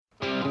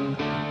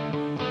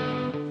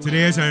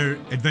Today, as our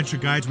adventure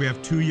guides, we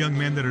have two young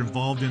men that are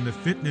involved in the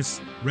fitness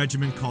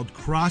regimen called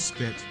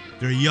CrossFit.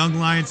 They're young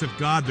lions of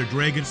God. They're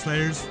dragon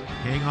slayers.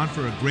 Hang on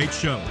for a great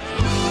show.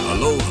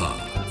 Aloha.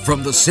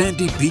 From the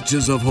sandy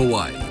beaches of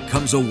Hawaii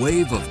comes a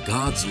wave of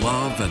God's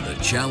love and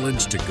the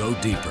challenge to go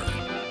deeper.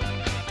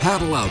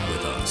 Paddle out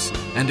with us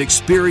and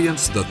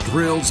experience the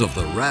thrills of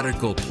the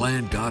radical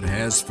plan God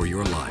has for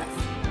your life.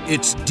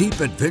 It's Deep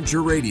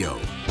Adventure Radio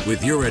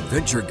with your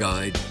adventure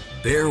guide,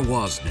 Bear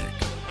Wozniak.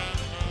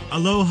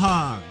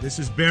 Aloha, this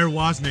is Bear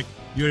Wozniak,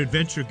 your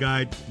adventure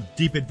guide,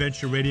 Deep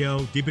Adventure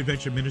Radio,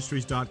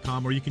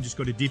 deepadventureministries.com, or you can just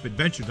go to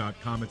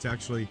deepadventure.com. It's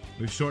actually,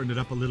 we've shortened it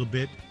up a little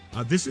bit.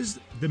 This is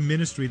the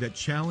ministry that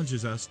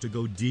challenges us to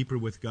go deeper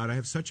with God. I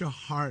have such a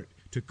heart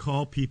to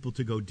call people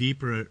to go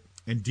deeper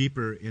and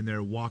deeper in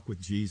their walk with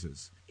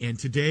Jesus. And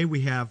today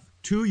we have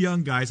two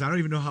young guys. I don't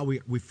even know how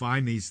we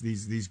find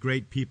these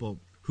great people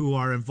who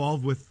are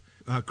involved with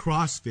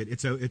CrossFit.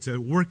 It's a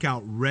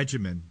workout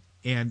regimen.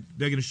 And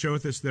they're going to share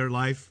with us their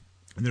life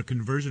and their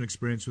conversion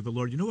experience with the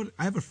Lord. You know what?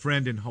 I have a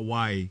friend in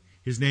Hawaii.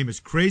 His name is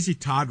Crazy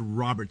Todd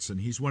Robertson.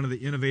 He's one of the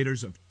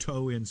innovators of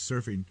tow-in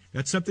surfing.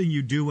 That's something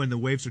you do when the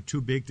waves are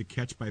too big to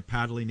catch by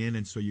paddling in,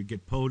 and so you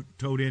get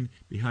towed in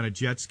behind a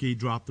jet ski,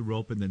 drop the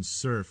rope, and then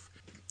surf.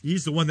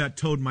 He's the one that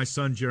towed my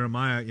son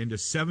Jeremiah into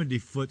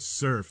 70-foot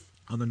surf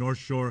on the north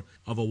shore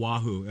of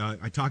Oahu.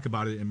 I talk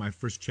about it in my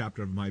first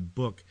chapter of my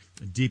book,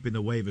 Deep in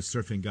the Wave, a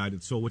Surfing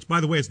Guided Soul, which,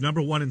 by the way, is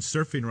 #1 in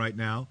surfing right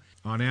now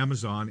on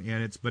Amazon,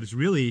 but it's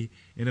really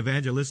an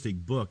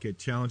evangelistic book. It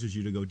challenges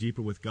you to go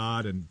deeper with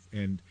God,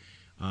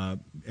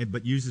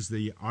 but uses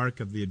the arc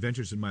of the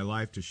adventures in my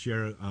life to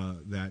share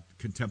that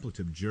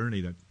contemplative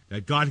journey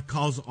that God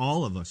calls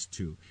all of us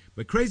to.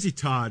 But Crazy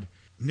Todd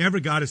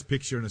never got his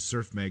picture in a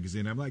surf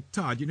magazine. I'm like,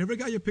 Todd, you never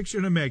got your picture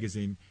in a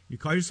magazine. You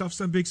call yourself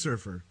some big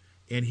surfer.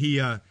 And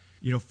he,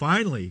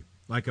 finally,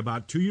 like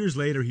about 2 years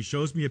later, he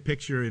shows me a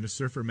picture in a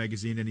surfer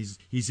magazine, and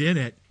he's in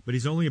it, but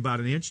he's only about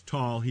an inch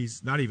tall.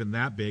 He's not even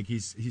that big.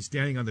 He's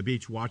standing on the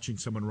beach watching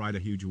someone ride a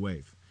huge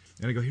wave.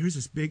 And I go, here's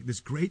this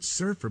great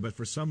surfer, but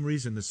for some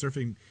reason the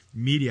surfing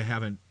media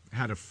haven't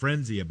had a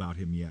frenzy about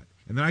him yet.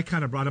 And then I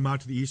kind of brought him out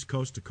to the East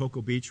Coast to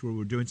Cocoa Beach, where we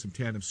were doing some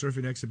tandem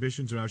surfing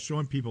exhibitions, and I was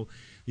showing people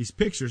these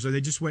pictures, and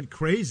they just went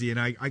crazy. And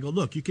I go,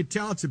 look, you can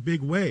tell it's a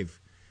big wave.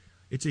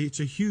 It's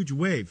a huge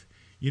wave.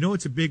 You know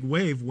it's a big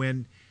wave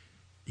when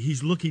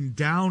he's looking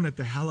down at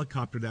the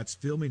helicopter that's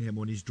filming him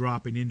when he's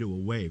dropping into a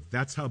wave.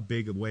 That's how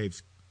big a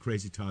waves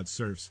Crazy Todd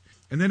surfs.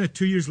 And then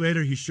 2 years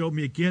later, he showed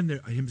me again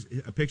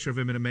a picture of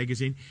him in a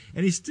magazine,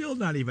 and he's still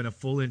not even a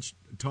full inch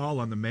tall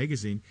on the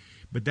magazine.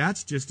 But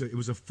that's it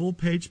was a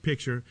full-page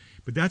picture,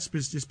 but that's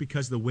just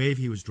because the wave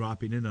he was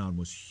dropping in on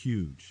was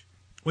huge.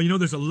 Well,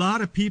 there's a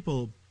lot of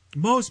people,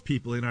 most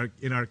people in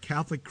our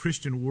Catholic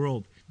Christian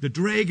world, the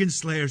dragon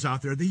slayers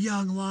out there, the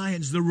young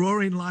lions, the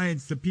roaring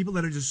lions, the people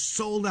that are just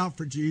sold out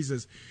for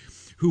Jesus,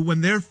 who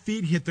when their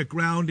feet hit the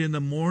ground in the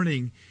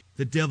morning,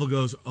 the devil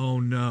goes, oh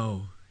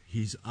no,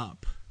 he's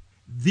up.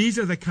 These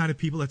are the kind of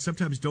people that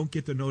sometimes don't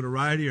get the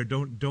notoriety or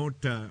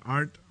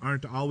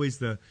aren't always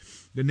the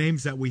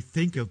names that we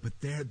think of,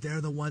 but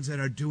they're the ones that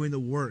are doing the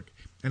work.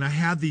 And I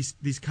have these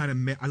kind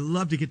of I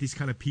love to get these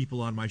kind of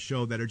people on my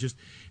show that are just,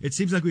 it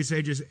seems like we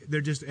say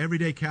they're just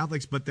everyday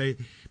Catholics, but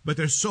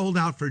they're sold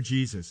out for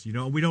Jesus.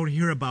 We don't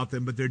hear about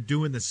them, but they're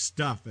doing the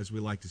stuff, as we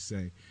like to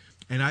say.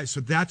 And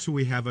so that's who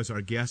we have as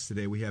our guests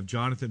today. We have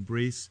Jonathan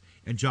Briese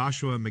and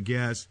Joshua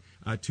Maguez,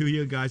 two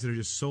young guys that are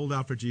just sold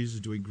out for Jesus,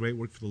 doing great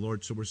work for the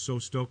Lord. So we're so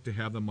stoked to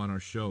have them on our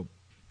show.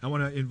 I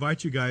want to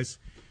invite you guys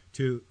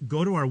to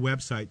go to our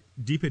website,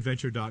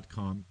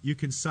 deepadventure.com. You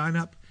can sign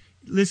up.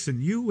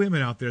 Listen, you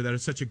women out there that are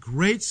such a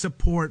great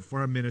support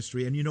for our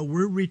ministry, and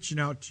we're reaching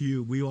out to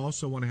you. We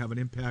also want to have an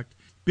impact,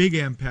 big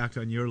impact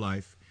on your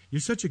life. You're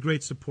such a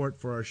great support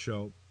for our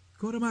show.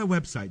 Go to my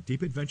website,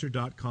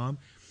 deepadventure.com.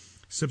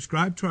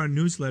 Subscribe to our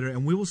newsletter,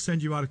 and we will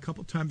send you out a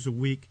couple times a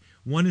week.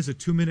 One is a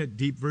 2-minute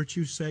Deep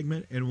Virtue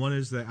segment, and one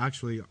is the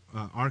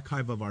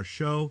archive of our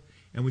show,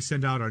 and we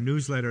send out our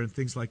newsletter and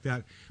things like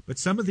that. But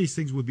some of these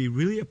things would be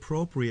really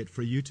appropriate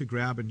for you to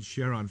grab and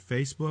share on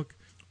Facebook,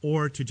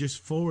 or to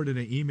just forward in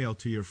an email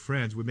to your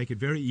friends. We make it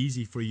very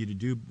easy for you to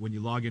do when you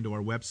log into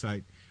our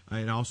website.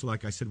 And also,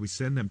 like I said, we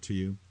send them to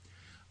you.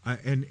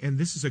 And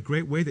this is a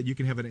great way that you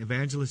can have an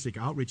evangelistic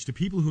outreach to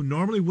people who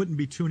normally wouldn't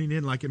be tuning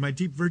in. Like in my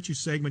Deep Virtue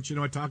segment,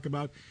 I talk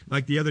about,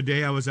 like the other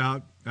day I was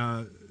out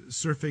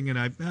surfing, and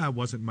I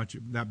wasn't much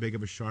that big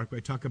of a shark, but I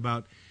talk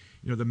about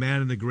the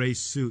man in the gray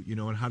suit,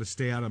 and how to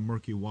stay out of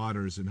murky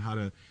waters, and how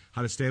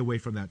to stay away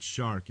from that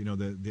shark,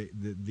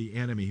 the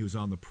enemy who's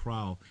on the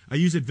prowl. I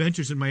use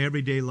adventures in my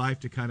everyday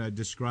life to kind of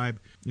describe,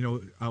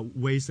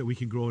 ways that we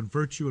can grow in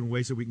virtue and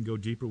ways that we can go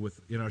deeper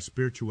in our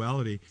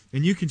spirituality.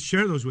 And you can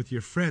share those with your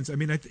friends. I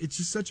mean, it's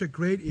just such a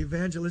great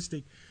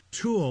evangelistic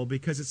tool,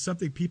 because it's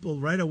something people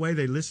right away,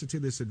 they listen to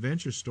this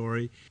adventure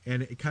story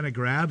and it kind of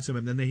grabs them,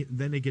 and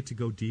then they get to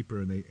go deeper,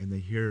 and they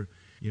hear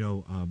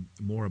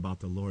more about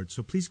the Lord.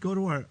 So please go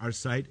to our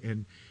site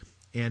and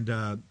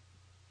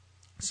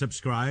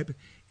subscribe.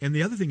 And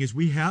the other thing is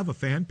we have a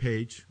fan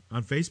page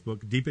on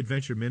Facebook, Deep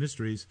Adventure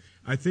Ministries.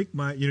 I think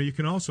you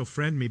can also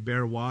friend me,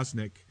 Bear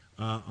Wozniak,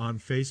 on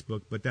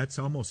Facebook, but that's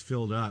almost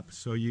filled up.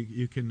 So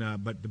you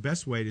can, but the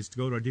best way is to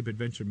go to our Deep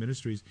Adventure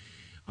Ministries.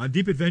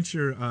 Deep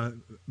Adventure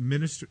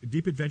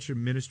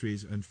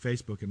Ministries on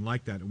Facebook, and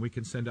like that, and we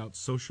can send out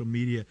social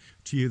media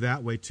to you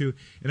that way too.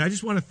 And I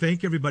just want to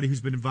thank everybody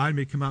who's been inviting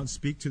me to come out and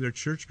speak to their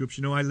church groups.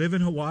 You know, I live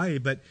in Hawaii,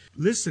 but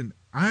listen,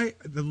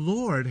 the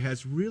Lord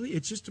has really,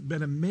 it's just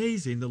been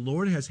amazing. The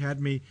Lord has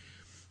had me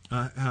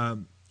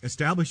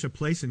establish a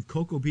place in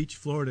Cocoa Beach,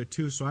 Florida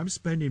too. So I'm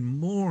spending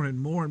more and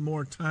more and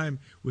more time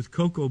with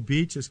Cocoa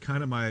Beach as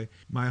kind of my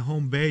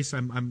home base.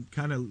 I'm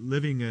kind of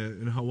living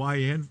in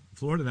Hawaii and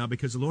Florida now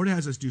because the Lord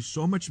has us do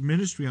so much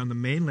ministry on the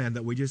mainland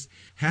that we just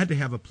had to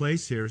have a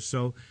place here.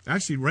 So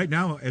actually right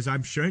now, as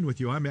I'm sharing with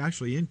you, I'm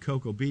actually in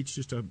Cocoa Beach,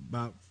 just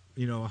about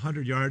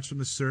 100 yards from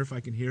the surf. I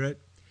can hear it.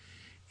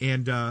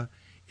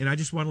 And I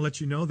just want to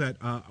let you know that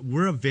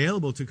we're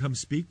available to come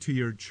speak to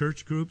your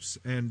church groups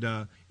and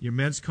your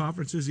men's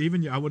conferences.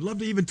 Even I would love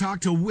to even talk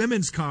to a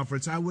women's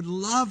conference. I would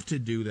love to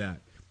do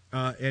that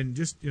and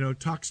just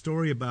talk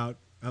story about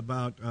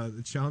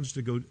the challenge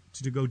to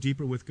go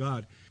deeper with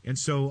God. And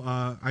so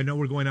I know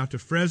we're going out to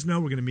Fresno.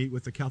 We're going to meet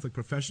with the Catholic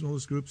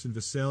professionals groups in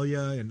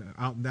Visalia and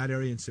out in that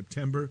area in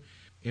September.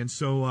 And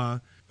so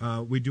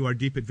we do our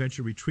Deep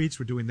Adventure retreats.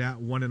 We're doing that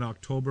one in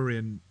October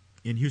in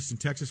Houston,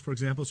 Texas, for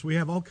example. So we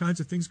have all kinds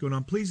of things going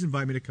on. Please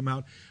invite me to come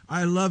out.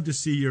 I love to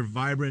see your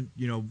vibrant,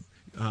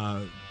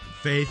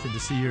 faith and to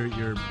see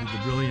the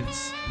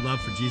brilliant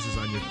love for Jesus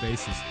on your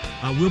faces.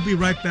 We'll be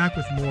right back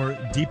with more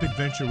Deep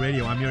Adventure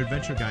Radio. I'm your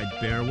adventure guide,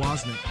 Bear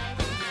Wozniak.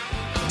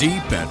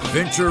 Deep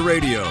Adventure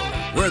Radio,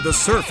 where the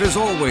surf is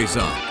always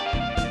up.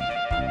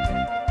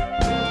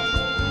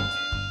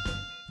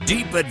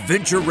 Deep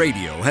Adventure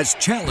Radio has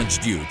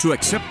challenged you to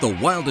accept the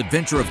wild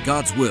adventure of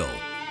God's will.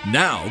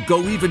 Now,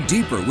 go even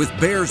deeper with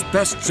Bear's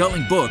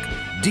best-selling book,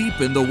 Deep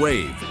in the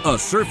Wave, A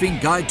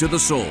Surfing Guide to the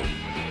Soul.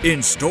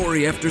 In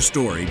story after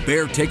story,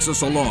 Bear takes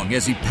us along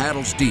as he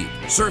paddles deep,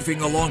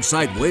 surfing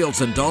alongside whales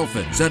and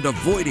dolphins and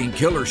avoiding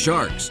killer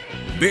sharks.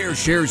 Bear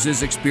shares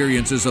his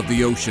experiences of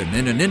the ocean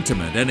in an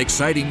intimate and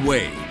exciting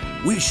way.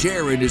 We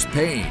share in his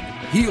pain,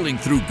 healing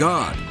through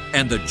God,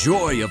 and the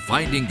joy of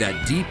finding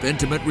that deep,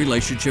 intimate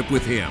relationship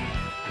with Him.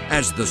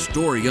 As the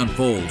story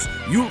unfolds,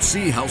 you'll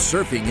see how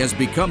surfing has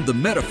become the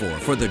metaphor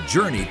for the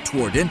journey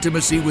toward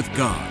intimacy with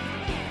God.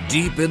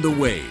 Deep in the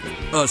Wave,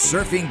 A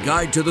Surfing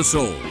Guide to the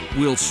Soul,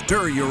 will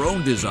stir your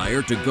own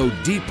desire to go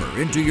deeper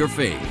into your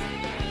faith.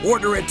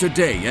 Order it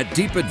today at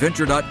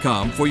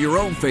deepadventure.com for your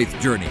own faith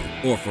journey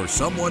or for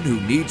someone who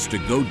needs to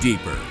go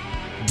deeper.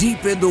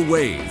 Deep in the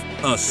Wave,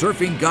 A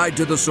Surfing Guide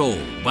to the Soul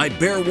by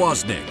Bear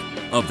Wozniak.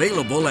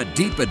 Available at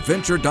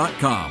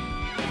deepadventure.com.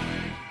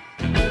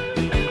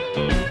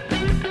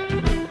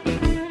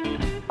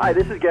 Hi,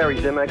 this is Gary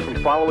Zimek from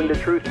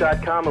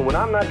followingthetruth.com, and when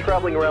I'm not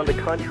traveling around the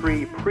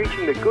country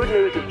preaching the good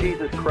news of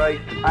Jesus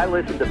Christ, I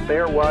listen to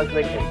Bear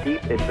Wozniak and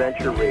Deep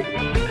Adventure Radio.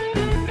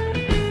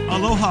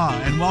 Aloha,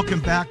 and welcome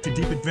back to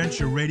Deep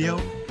Adventure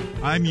Radio.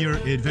 I'm your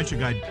adventure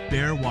guide,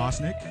 Bear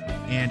Wozniak,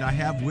 and I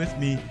have with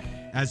me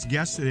as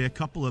guests today a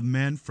couple of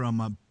men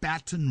from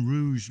Baton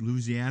Rouge,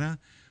 Louisiana.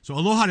 So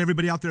aloha to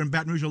everybody out there in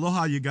Baton Rouge.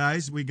 Aloha, you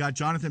guys. We got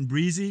Jonathan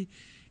Briese,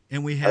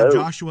 and we have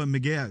Joshua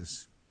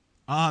Miguez.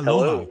 Aloha.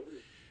 Hello.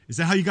 Is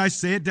that how you guys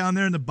say it down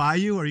there in the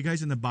bayou? Are you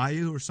guys in the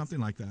bayou or something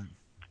like that?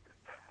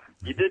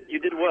 You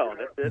did well.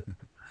 That's it.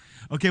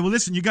 Okay, well,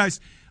 listen, you guys,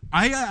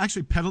 I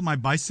actually pedaled my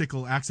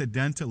bicycle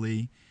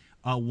accidentally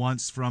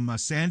once from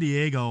San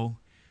Diego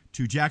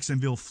to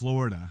Jacksonville,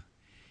 Florida.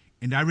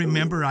 And I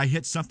remember I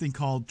hit something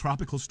called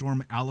Tropical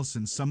Storm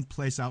Allison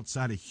someplace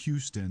outside of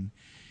Houston.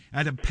 I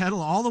had to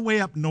pedal all the way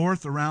up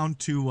north around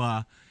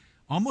to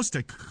almost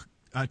to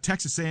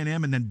Texas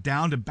A&M and then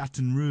down to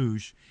Baton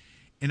Rouge.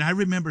 And I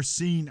remember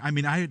seeing,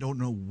 I don't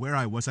know where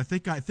I was. I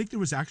think there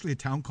was actually a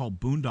town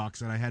called Boondocks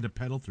that I had to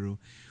pedal through.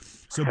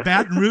 So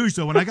Baton Rouge,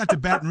 though, when I got to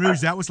Baton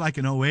Rouge, that was like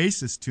an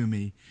oasis to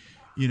me,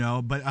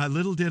 But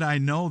little did I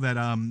know that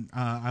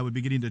I would be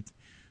getting to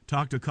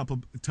talk to a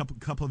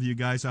couple of you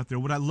guys out there.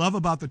 What I love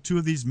about the two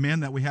of these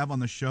men that we have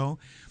on the show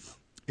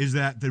is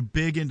that they're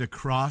big into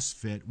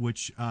CrossFit,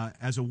 which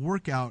as a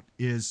workout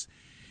is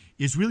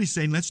really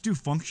saying, let's do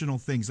functional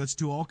things. Let's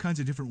do all kinds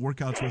of different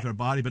workouts with our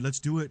body, but let's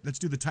do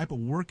the type of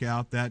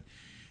workout that,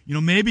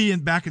 maybe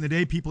back in the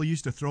day, people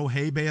used to throw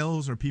hay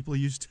bales or people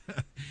used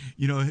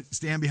to,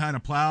 stand behind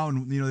a plow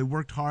and, they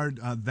worked hard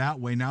that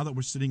way. Now that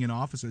we're sitting in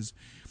offices,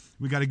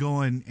 we got to go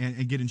and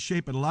get in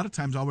shape. But a lot of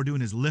times all we're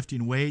doing is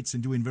lifting weights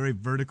and doing very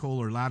vertical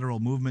or lateral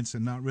movements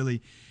and not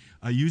really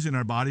using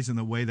our bodies in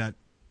the way that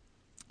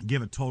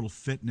give a total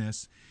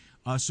fitness.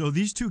 So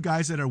these two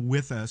guys that are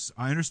with us,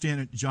 I understand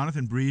that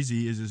Jonathan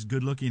Briese is as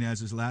good-looking as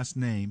his last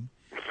name,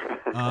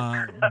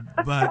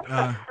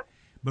 but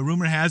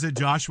rumor has it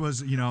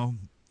Joshua's,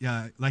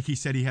 like he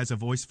said, he has a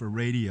voice for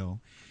radio.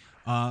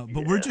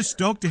 But we're just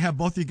stoked to have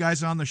both you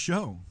guys on the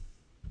show.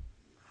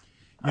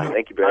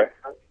 Thank you, Barry.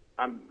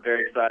 I'm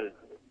very excited.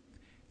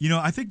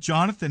 I think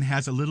Jonathan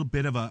has a little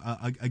bit of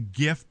a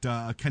gift,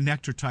 a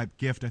connector type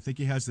gift. I think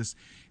he has this,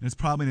 and it's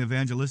probably an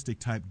evangelistic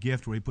type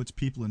gift where he puts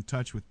people in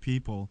touch with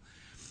people.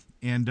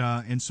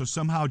 And so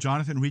somehow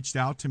Jonathan reached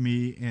out to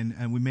me,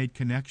 and we made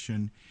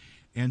connection.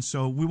 And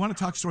so we want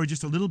to talk story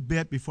just a little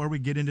bit before we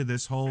get into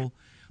this whole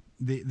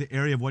the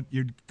area of what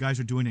you guys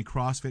are doing in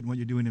CrossFit and what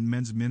you're doing in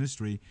men's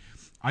ministry.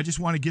 I just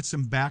want to get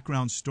some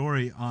background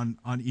story on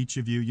each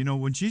of you.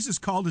 When Jesus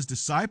called his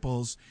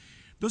disciples,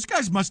 those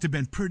guys must have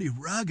been pretty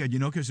rugged,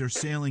 because they're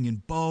sailing in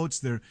boats,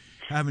 they're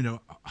having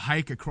to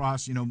hike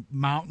across,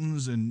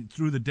 mountains and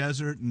through the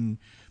desert, and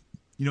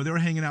they were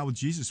hanging out with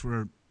Jesus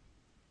for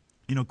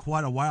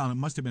quite a while, and it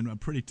must have been a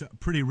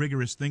pretty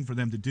rigorous thing for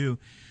them to do.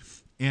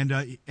 And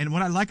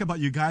what I like about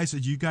you guys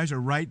is you guys are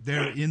right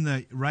there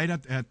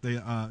at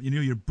the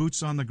your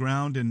boots on the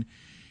ground and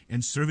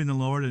serving the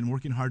Lord and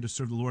working hard to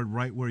serve the Lord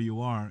right where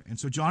you are. And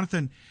so,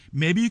 Jonathan,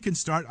 maybe you can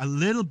start a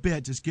little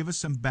bit. Just give us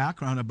some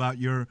background about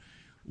your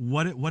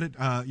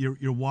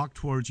walk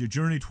towards, your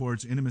journey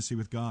towards intimacy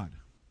with God.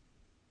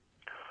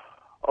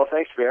 Oh,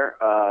 thanks, Bear.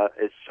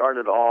 It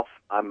started off.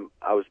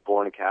 I was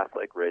born a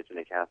Catholic, raised in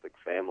a Catholic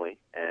family,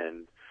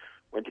 and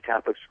went to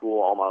Catholic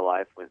school all my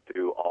life. Went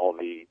through all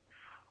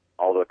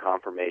the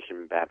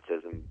confirmation,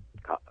 baptism,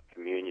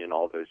 communion,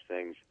 all those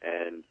things.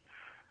 And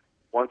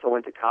once I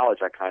went to college,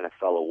 I kind of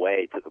fell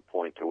away to the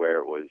point to where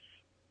it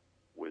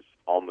was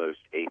almost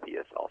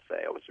atheist, I'll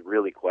say. I was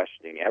really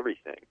questioning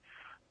everything.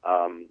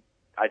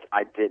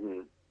 I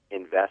didn't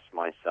invest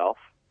myself,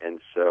 and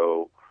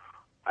so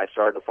I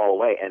started to fall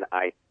away, and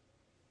I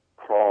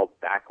crawled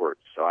backwards.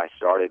 So I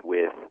started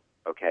with,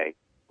 okay,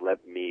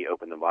 let me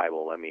open the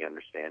Bible, let me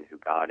understand who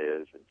God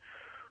is and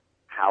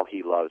how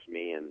he loves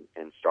me,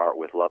 and start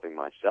with loving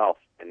myself.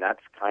 And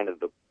that's kind of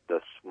the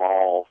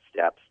small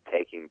steps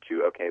taking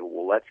to, okay,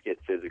 well, let's get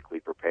physically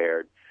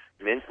prepared,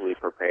 mentally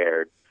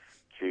prepared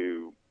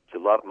to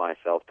love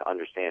myself, to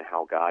understand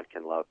how God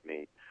can love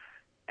me.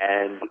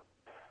 And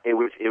it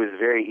was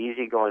very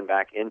easy going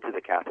back into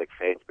the Catholic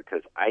faith,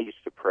 because I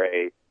used to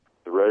pray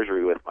the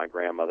rosary with my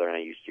grandmother, and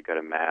I used to go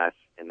to Mass,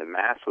 and the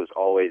Mass was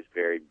always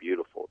very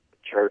beautiful. The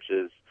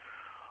churches,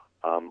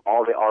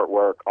 all the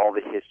artwork, all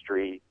the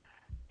history,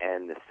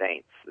 and the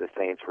saints. The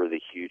saints were the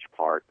huge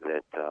part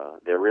that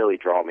really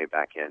draw me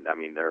back in. I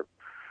mean, they're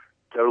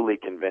totally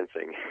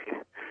convincing.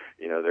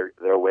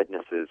 They're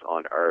witnesses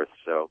on earth.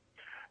 So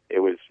it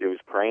was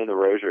praying the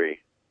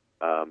rosary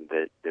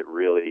that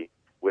really,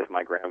 with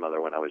my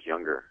grandmother when I was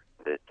younger,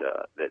 that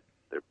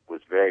was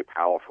very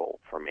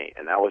powerful for me,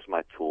 and that was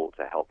my tool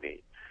to help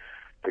me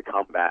to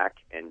come back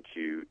and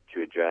to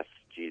address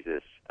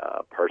Jesus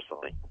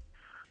personally.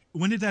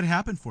 When did that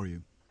happen for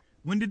you?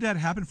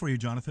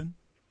 Jonathan?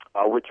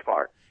 Which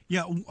part?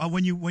 Yeah,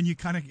 when you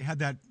kind of had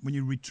that, when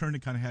you returned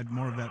and kind of had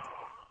more of that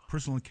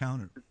personal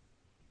encounter.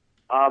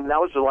 That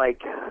was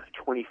like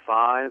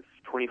 24,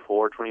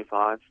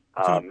 25,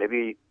 So,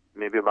 maybe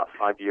about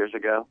 5 years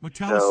ago. Well,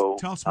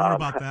 tell us more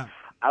about that.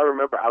 I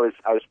remember I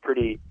was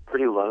pretty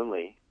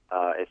lonely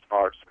as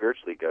far as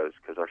spiritually goes,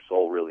 because our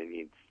soul really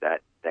needs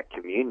that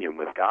communion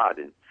with God,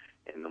 and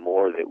the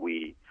more that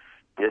we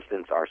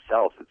distance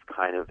ourselves, it's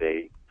kind of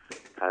a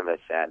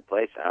sad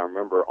place. And I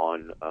remember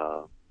on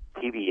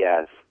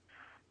PBS,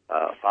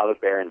 Father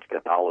Barron's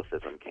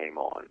Catholicism came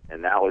on,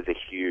 and that was a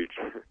huge.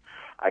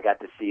 I got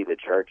to see the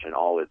church and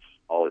all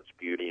its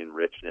beauty and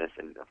richness,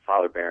 and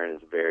Father Barron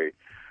is a very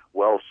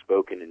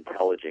well-spoken,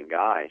 intelligent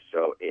guy.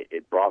 So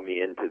it brought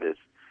me into this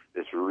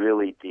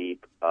really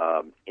deep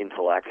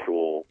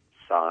intellectual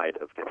side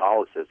of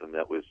Catholicism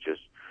that was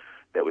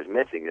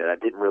missing, that I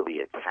didn't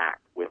really attack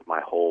with my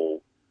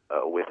whole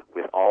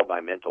with all my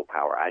mental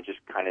power. I just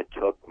kind of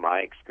took my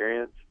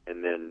experience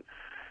and then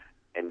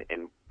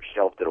and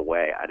shelved it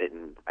away. I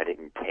didn't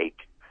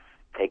take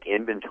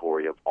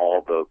inventory of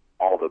all the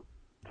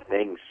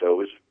things.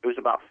 So it was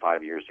about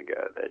 5 years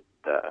ago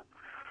that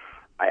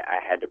I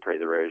had to pray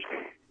the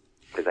rosary,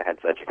 because I had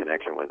such a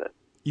connection with it.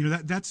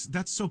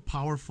 That's so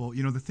powerful.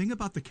 The thing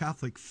about the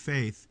Catholic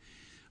faith,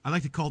 I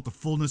like to call it the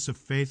fullness of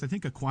faith. I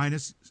think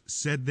Aquinas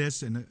said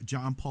this, and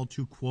John Paul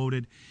II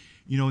quoted,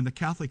 in the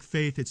Catholic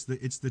faith, it's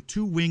the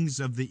two wings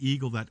of the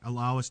eagle that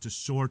allow us to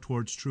soar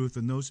towards truth,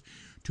 and those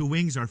two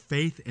wings are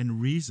faith and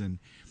reason.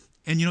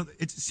 And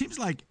it seems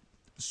like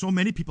so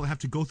many people have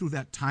to go through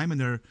that time,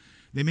 and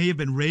they may have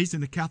been raised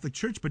in the Catholic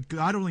Church, but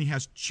God only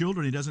has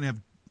children; He doesn't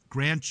have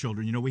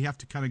grandchildren. We have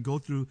to kind of go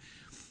through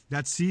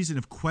that season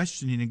of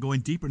questioning and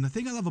going deeper. And the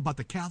thing I love about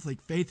the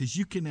Catholic faith is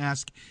you can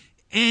ask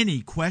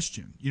any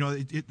question.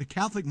 The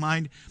Catholic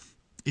mind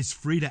is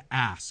free to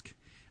ask.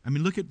 I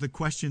mean, look at the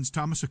questions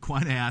Thomas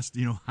Aquinas asked,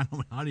 I don't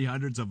know how many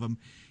hundreds of them,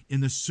 in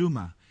the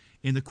Summa,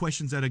 in the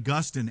questions that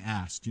Augustine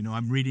asked.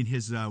 I'm reading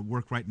his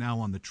work right now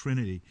on the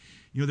Trinity.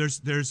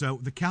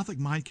 The Catholic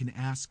mind can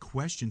ask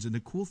questions, and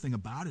the cool thing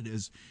about it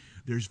is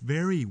there's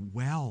very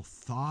well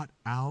thought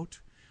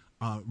out,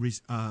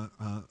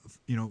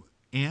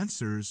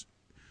 answers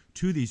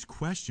to these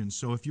questions.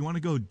 So if you want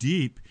to go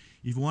deep,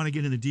 if you want to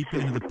get in the deep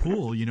end of the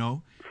pool,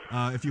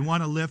 if you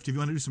want to lift, if you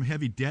want to do some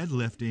heavy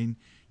deadlifting,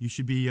 you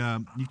should be.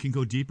 You can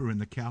go deeper in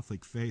the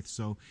Catholic faith.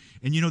 So,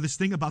 and this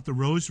thing about the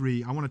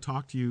rosary, I want to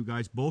talk to you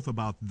guys both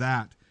about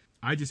that.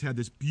 I just had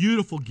this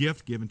beautiful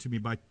gift given to me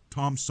by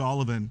Tom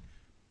Sullivan,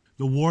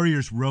 the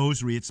Warrior's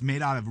Rosary. It's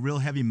made out of real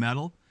heavy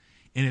metal,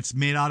 and it's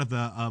made out of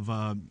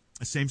the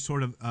same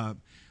sort of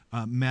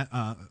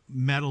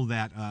metal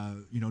that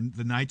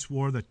the knights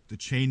wore, the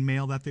chain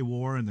mail that they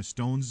wore, and the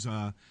stones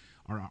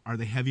are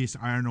the heaviest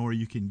iron ore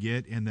you can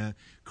get, and the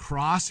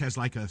cross has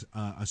like a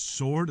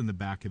sword in the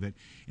back of it.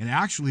 And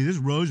actually, this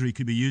rosary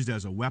could be used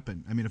as a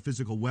weapon. I mean, a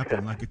physical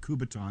weapon, like a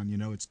Kubaton.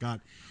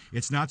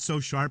 It's not so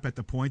sharp at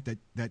the point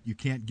that you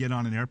can't get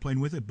on an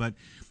airplane with it, but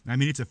I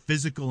mean, it's a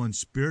physical and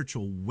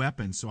spiritual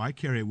weapon. So I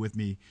carry it with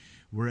me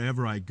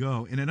wherever I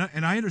go. And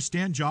I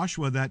understand,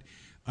 Joshua, that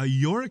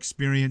your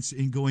experience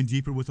in going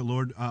deeper with the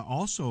Lord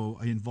also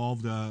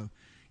involved the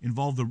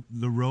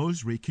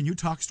rosary. Can you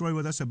talk story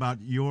with us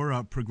about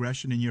your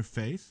progression in your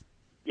faith?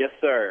 Yes,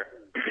 sir.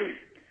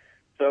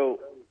 So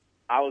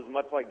I was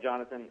much like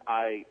Jonathan.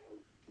 I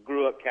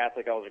grew up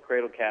Catholic. I was a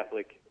cradle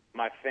Catholic.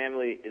 My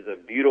family is a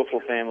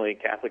beautiful family,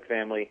 Catholic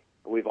family.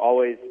 We've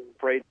always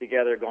prayed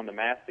together, gone to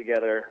Mass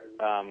together,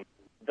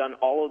 done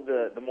all of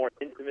the more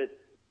intimate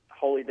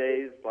holy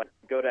days, like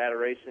go to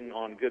adoration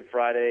on Good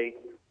Friday,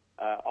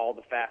 all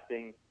the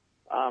fasting.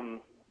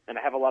 And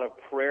I have a lot of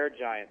prayer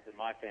giants in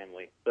my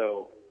family.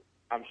 So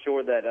I'm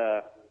sure that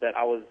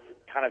I was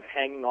kind of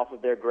hanging off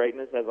of their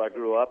greatness as I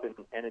grew up,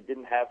 and it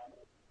didn't have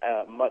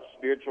much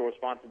spiritual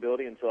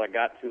responsibility until I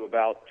got to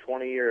about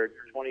 20 years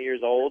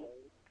old.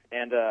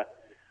 And I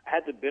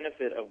had the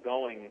benefit of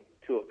going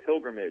to a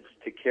pilgrimage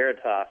to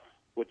Caritas,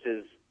 which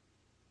is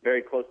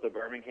very close to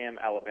Birmingham,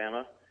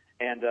 Alabama.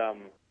 And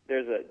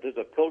there's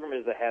a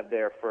pilgrimage they have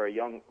there for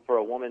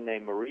a woman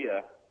named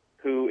Maria,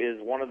 who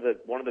is one of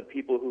the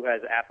people who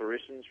has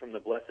apparitions from the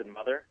Blessed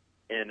Mother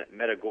in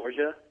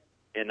Medjugorje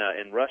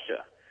in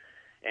Russia.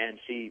 And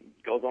she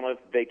goes on a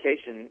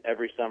vacation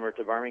every summer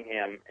to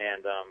Birmingham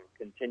and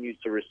continues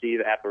to receive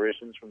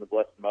apparitions from the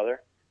Blessed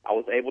Mother. I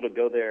was able to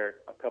go there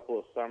a couple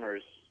of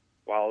summers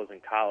while I was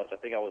in college. I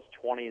think I was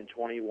 20 and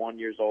 21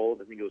 years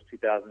old. I think it was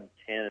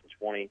 2010 and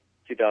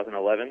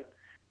 2011.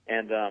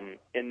 And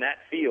in that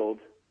field,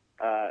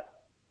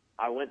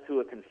 I went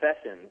to a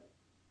confession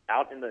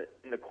out in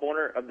the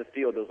corner of the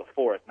field. There was a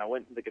forest, and I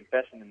went to the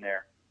confession in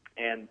there.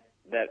 And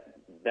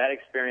that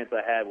experience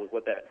I had was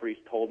what that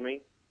priest told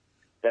me.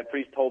 That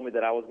priest told me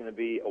that I was going to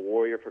be a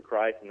warrior for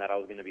Christ and that I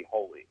was going to be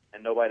holy.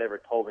 And nobody had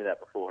ever told me that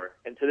before.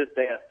 And to this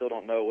day, I still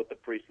don't know what the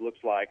priest looks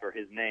like or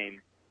his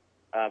name.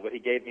 But he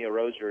gave me a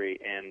rosary,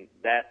 and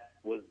that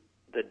was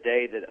the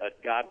day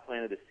that God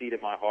planted a seed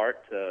in my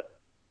heart to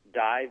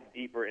dive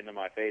deeper into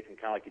my faith, and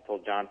kind of like you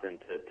told Jonathan,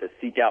 to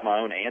seek out my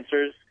own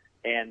answers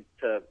and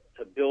to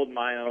build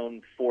my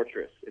own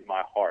fortress in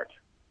my heart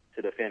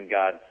to defend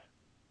God's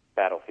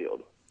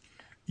battlefield.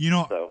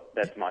 So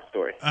that's my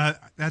story.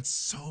 That's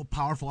so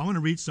powerful. I want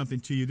to read something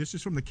to you. This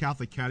is from the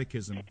Catholic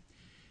Catechism.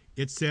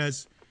 It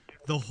says,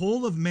 the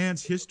whole of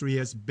man's history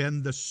has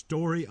been the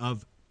story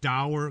of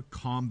dour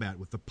combat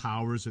with the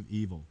powers of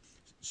evil,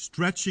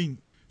 stretching,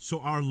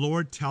 so our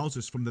Lord tells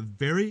us, from the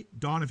very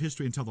dawn of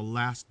history until the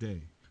last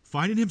day.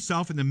 Finding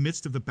himself in the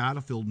midst of the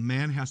battlefield,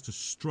 man has to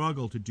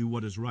struggle to do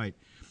what is right,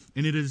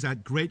 and it is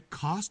at great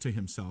cost to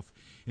himself,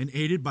 and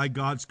aided by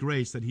God's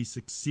grace, that he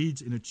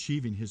succeeds in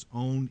achieving his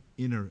own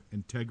inner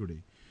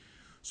integrity.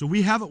 So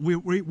we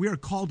are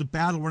called to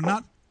battle. We're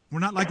not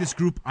like this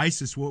group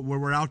ISIS, where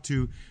we're out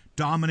to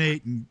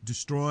dominate and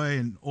destroy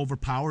and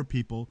overpower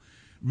people.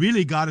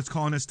 Really, God is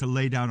calling us to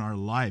lay down our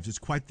lives. It's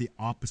quite the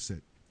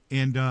opposite.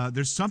 And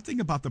there's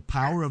something about the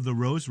power of the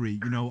rosary.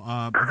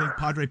 I think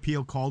Padre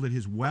Pio called it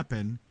his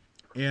weapon.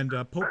 And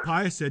Pope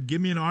Pius said,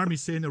 give me an army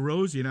saying the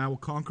rosary and I will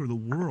conquer the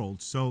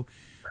world. So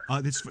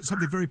there's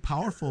something very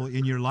powerful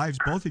in your lives,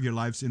 both of your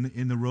lives,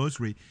 in the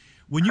rosary.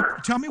 When you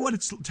tell me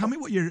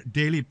what your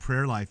daily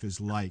prayer life is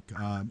like,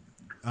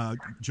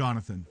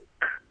 Jonathan.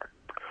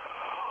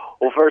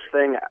 Well, first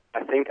thing,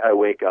 I think I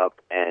wake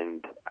up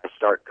and I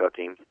start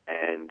cooking,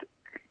 and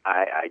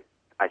I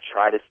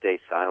try to stay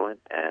silent,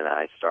 and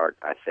I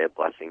say a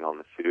blessing on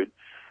the food.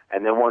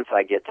 And then once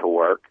I get to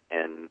work,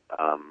 and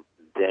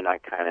then I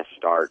kind of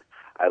start,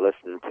 I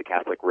listen to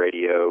Catholic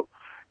radio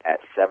at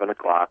 7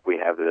 o'clock. We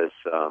have this,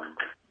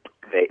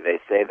 they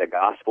say the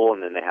gospel,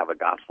 and then they have a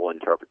gospel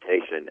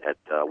interpretation at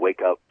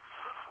Wake Up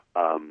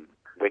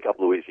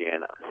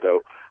Louisiana.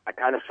 So I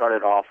kind of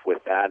started off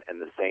with that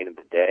and the saint of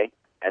the day.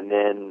 And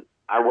then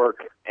I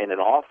work in an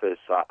office,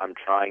 so I'm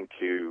trying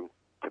to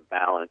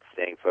balance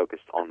staying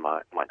focused on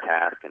my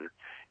task and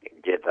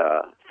get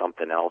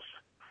something else,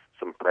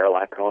 some prayer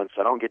life going.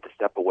 So I don't get to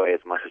step away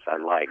as much as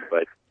I'd like.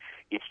 But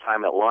each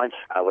time at lunch,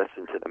 I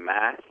listen to the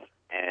Mass,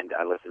 and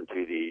I listen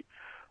to the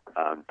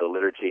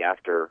liturgy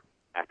after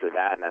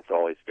that, and that's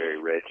always very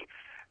rich.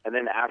 And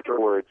then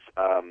afterwards,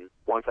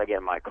 once I get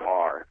in my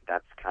car,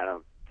 that's kind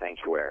of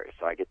sanctuary.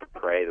 So I get to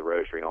pray the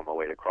rosary on my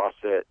way to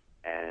CrossFit,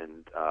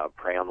 and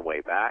pray on the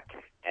way back.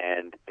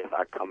 And if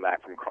I come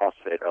back from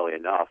CrossFit early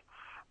enough,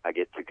 I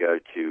get to go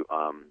to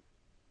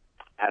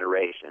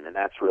adoration, and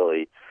that's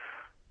really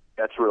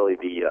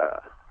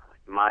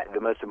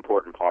the most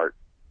important part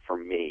for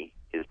me,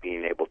 is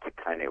being able to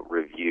kind of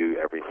review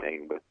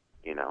everything with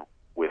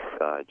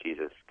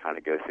Jesus, kind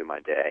of go through my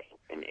day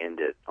and end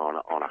it on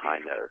a high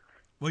note.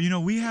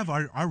 Well, we have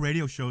our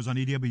radio shows on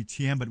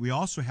EWTN, but we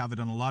also have it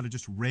on a lot of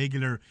just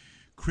regular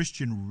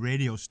Christian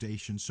radio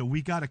stations. So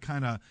we got to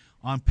kind of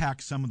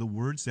unpack some of the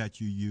words that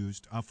you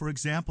used. For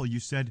example, you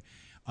said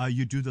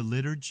you do the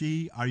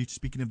liturgy. Are you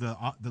speaking of the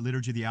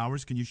liturgy of the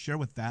hours? Can you share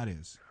what that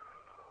is?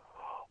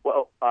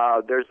 Well,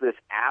 there's this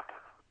app.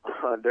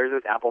 There's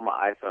this app on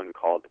my iPhone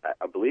called,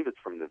 I believe it's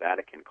from the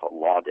Vatican, called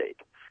Law Date,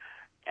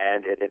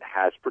 and it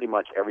has pretty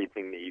much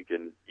everything that you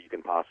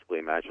can possibly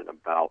imagine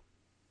about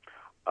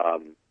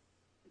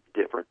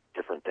different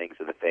things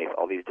of the faith,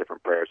 all these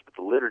different prayers. But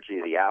the liturgy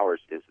of the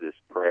hours is this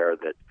prayer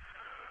that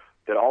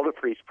all the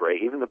priests pray,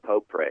 even the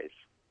Pope prays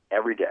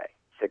every day,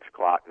 6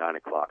 o'clock, 9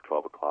 o'clock,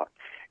 12 o'clock,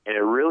 and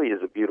it really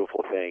is a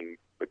beautiful thing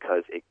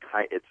because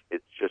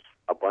it's just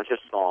a bunch of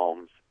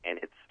psalms, and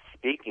it's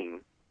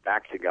speaking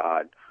back to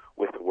God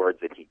with the words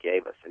that He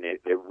gave us, and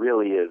it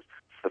really is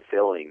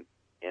fulfilling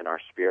in our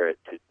spirit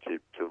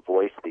to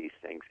voice these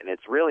things, and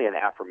it's really an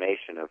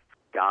affirmation of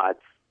God's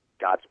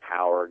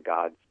power,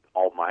 God's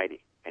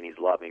almighty, and He's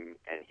loving,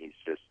 and He's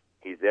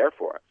there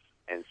for us,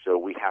 and so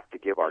we have to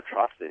give our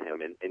trust in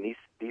Him, and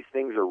these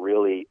things are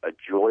really a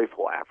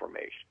joyful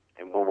affirmation,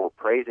 and when we're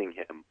praising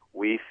Him,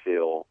 we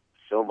feel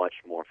so much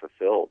more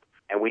fulfilled,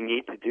 and we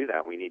need to do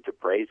that. We need to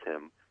praise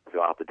Him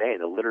throughout the day,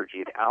 and the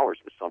liturgy of the hours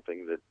is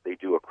something that they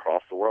do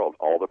across the world,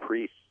 all the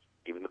priests,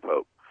 even the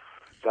Pope.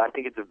 So I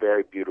think it's a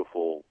very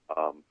beautiful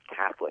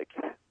Catholic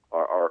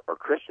or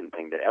Christian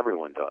thing that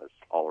everyone does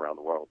all around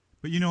the world.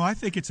 But I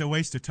think it's a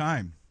waste of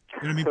time.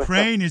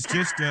 Praying is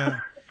just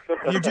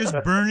you're just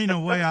burning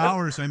away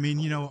hours.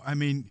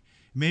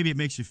 Maybe it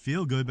makes you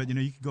feel good, but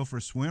you could go for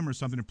a swim or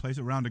something, or play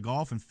a round of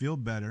golf and feel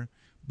better.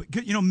 But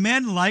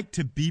men like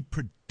to be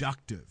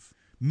productive.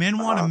 Men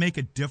want to make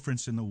a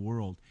difference in the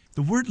world.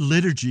 The word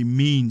liturgy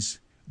means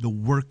the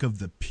work of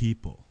the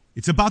people.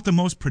 It's about the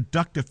most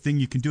productive thing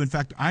you can do. In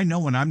fact, I know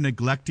when I'm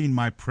neglecting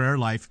my prayer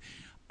life,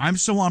 I'm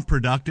so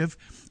unproductive,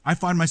 I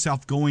find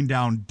myself going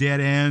down dead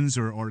ends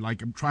or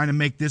like I'm trying to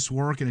make this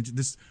work and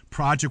this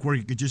project work,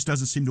 it just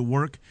doesn't seem to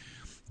work.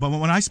 But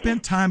when I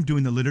spend time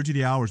doing the liturgy of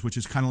the hours, which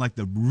is kind of like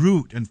the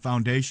root and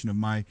foundation of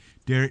my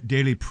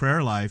daily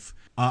prayer life,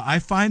 I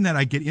find that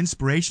I get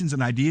inspirations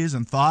and ideas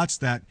and thoughts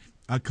that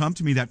come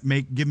to me that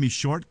give me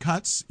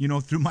shortcuts,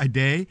 through my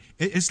day.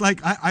 It's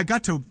like I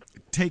got to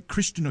take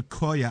Christian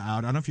Okoye out.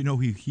 I don't know if you know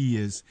who he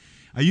is.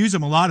 I use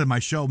him a lot in my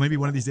show. Maybe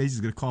one of these days he's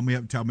going to call me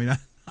up and tell me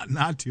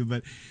not to.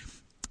 But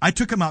I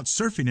took him out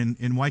surfing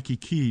in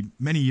Waikiki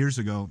many years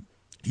ago.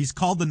 He's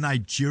called the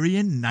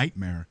Nigerian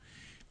Nightmare.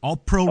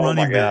 All-pro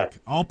running back.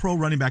 All-pro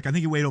running back. I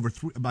think he weighed over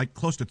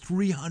close to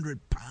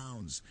 300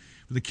 pounds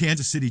for the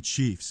Kansas City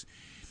Chiefs.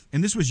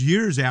 And this was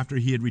years after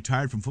he had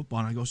retired from football.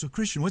 And I go, so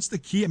Christian, what's the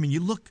key?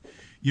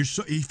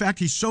 In fact,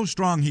 he's so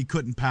strong he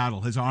couldn't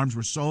paddle. His arms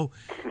were so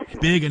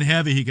big and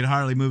heavy he could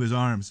hardly move his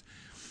arms.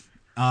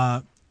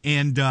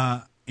 And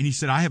he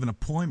said, I have an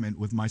appointment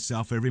with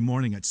myself every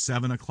morning at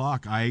 7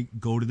 o'clock. I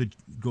go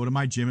to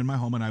my gym in my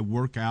home and I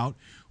work out.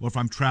 Or if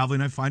I'm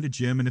traveling, I find a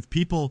gym. And if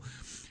people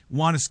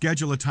want to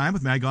schedule a time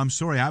with me, I go, I'm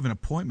sorry, I have an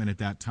appointment at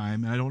that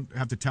time. And I don't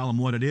have to tell them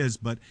what it is,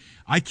 but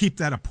I keep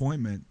that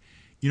appointment.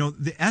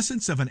 The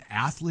essence of an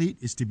athlete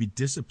is to be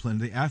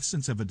disciplined. The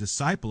essence of a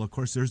disciple, of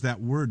course, there's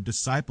that word,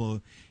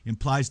 disciple,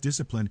 implies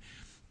discipline.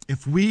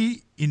 If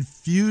we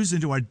infuse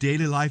into our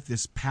daily life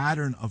this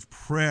pattern of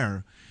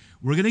prayer,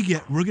 we're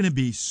going to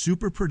be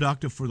super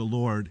productive for the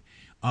Lord.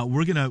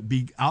 We're going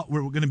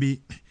to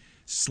be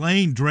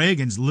slaying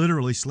dragons,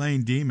 literally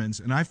slaying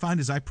demons. And I find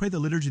as I pray the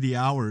liturgy of the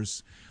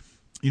hours,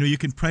 you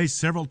can pray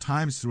several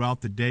times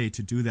throughout the day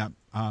to do that.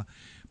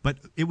 But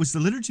it was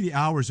the liturgy of the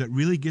hours that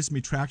really gives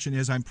me traction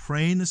as I'm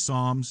praying the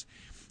Psalms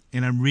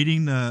and I'm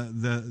reading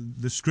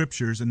the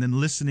scriptures and then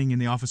listening in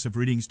the office of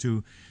readings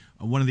to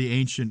one of the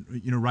ancient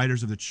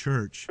writers of the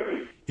church.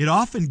 It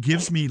often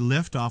gives me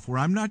liftoff where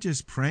I'm not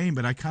just praying,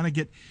 but I kind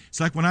of it's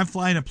like when I'm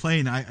flying a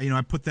plane,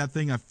 I put that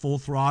thing at full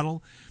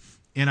throttle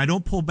and I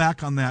don't pull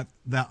back on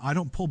I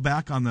don't pull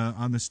back on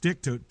the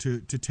stick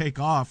to take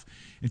off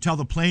until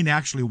the plane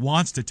actually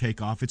wants to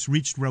take off. It's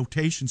reached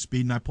rotation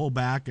speed and I pull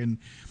back and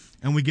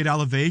we get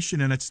elevation,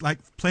 and it's like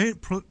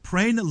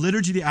praying the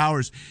liturgy of the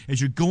hours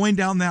as you're going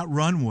down that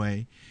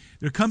runway.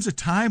 There comes a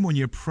time when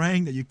you're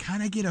praying that you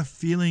kind of get a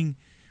feeling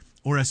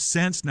or a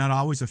sense, not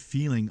always a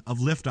feeling, of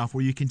liftoff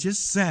where you can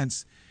just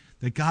sense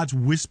that God's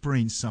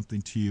whispering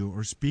something to you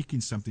or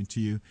speaking something to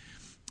you.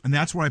 And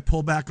that's where I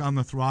pull back on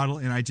the throttle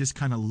and I just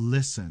kind of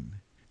listen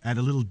at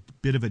a little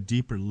bit of a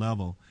deeper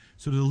level.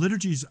 So the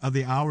liturgies of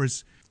the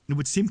hours, it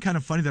would seem kind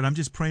of funny that I'm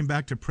just praying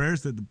back to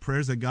the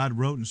prayers that God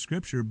wrote in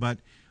Scripture, but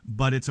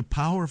it's a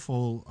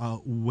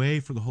powerful way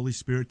for the Holy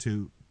Spirit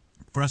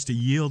for us to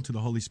yield to the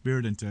Holy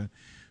Spirit and to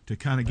to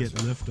kind of get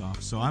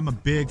liftoff. So I'm a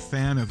big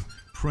fan of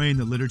praying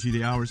the Liturgy of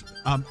the Hours.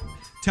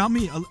 Tell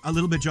me a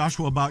little bit,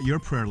 Joshua, about your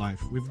prayer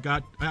life. We've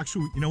got,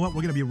 actually, you know what?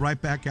 We're going to be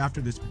right back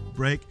after this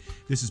break.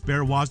 This is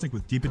Bear Wozniak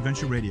with Deep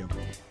Adventure Radio.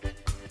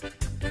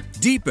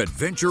 Deep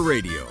Adventure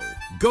Radio,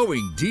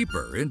 going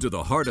deeper into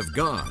the heart of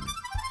God.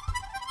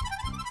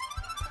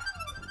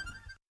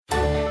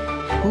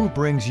 Who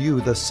brings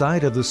you the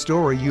side of the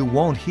story you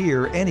won't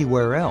hear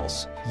anywhere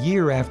else?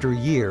 Year after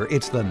year,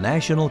 it's the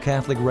National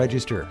Catholic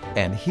Register.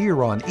 And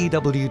here on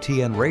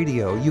EWTN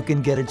Radio, you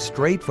can get it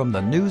straight from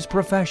the news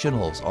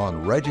professionals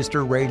on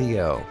Register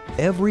Radio.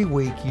 Every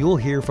week, you'll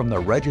hear from the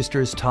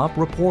Register's top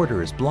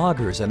reporters,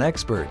 bloggers, and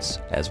experts,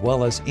 as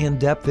well as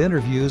in-depth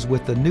interviews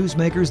with the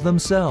newsmakers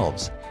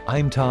themselves.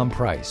 I'm Tom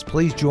Price.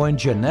 Please join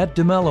Jeanette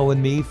DeMello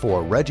and me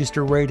for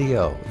Register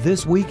Radio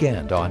this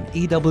weekend on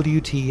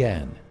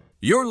EWTN.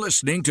 You're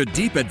listening to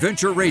Deep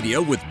Adventure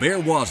Radio with Bear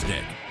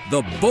Wozniak,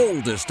 the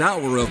boldest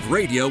hour of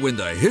radio in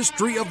the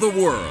history of the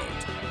world.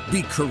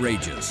 Be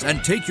courageous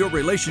and take your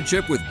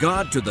relationship with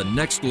God to the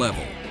next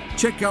level.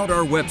 Check out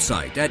our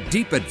website at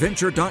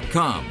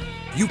deepadventure.com.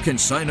 You can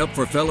sign up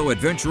for fellow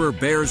adventurer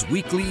Bear's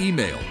weekly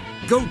email.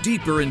 Go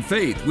deeper in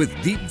faith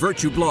with Deep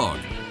Virtue blog.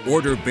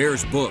 Order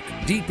Bear's book,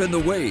 Deep in the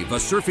Wave, A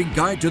Surfing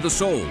Guide to the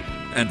Soul.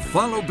 And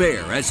follow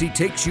Bear as he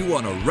takes you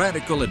on a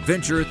radical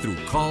adventure through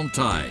calm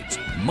tides,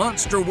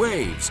 monster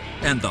waves,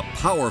 and the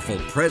powerful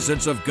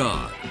presence of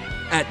God.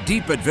 At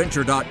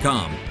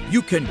deepadventure.com,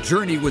 you can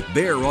journey with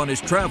Bear on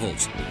his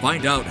travels,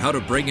 find out how to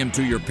bring him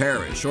to your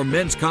parish or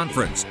men's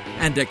conference,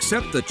 and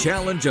accept the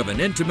challenge of an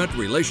intimate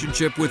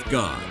relationship with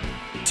God.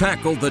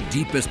 Tackle the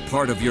deepest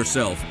part of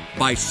yourself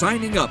by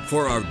signing up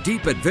for our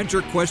Deep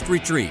Adventure Quest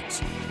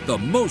retreats. The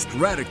most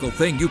radical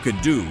thing you can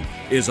do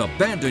is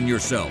abandon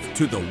yourself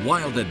to the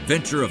wild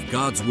adventure of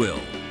God's will.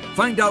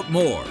 Find out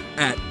more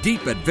at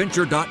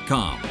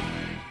deepadventure.com.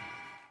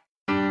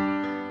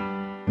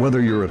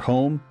 Whether you're at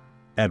home,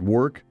 at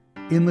work,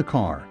 in the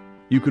car,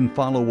 you can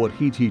follow what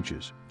he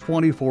teaches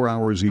 24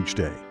 hours each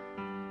day.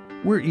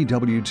 We're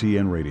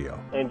EWTN Radio.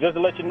 And just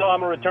to let you know,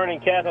 I'm a returning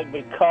Catholic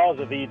because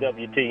of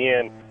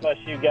EWTN. Bless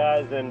you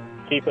guys and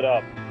keep it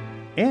up.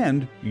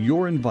 And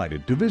you're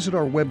invited to visit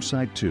our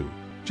website too.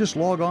 Just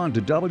log on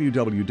to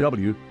www.ewtn.com.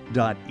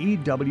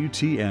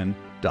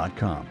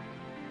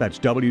 That's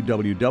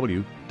www.ewtn.com.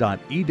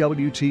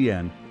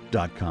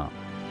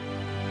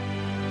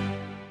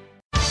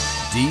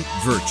 Deep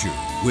Virtue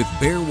with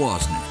Bear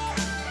Wozniak.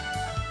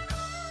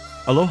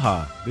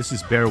 Aloha, this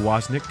is Bear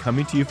Wozniak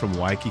coming to you from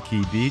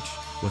Waikiki Beach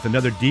with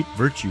another Deep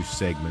Virtue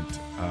segment.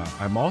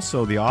 I'm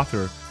also the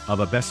author of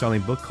a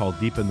best-selling book called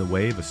Deep in the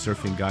Wave, A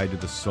Surfing Guide to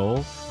the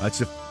Soul.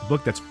 It's a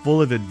book that's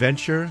full of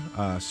adventure,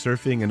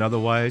 surfing and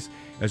otherwise,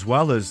 as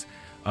well as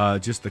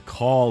just the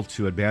call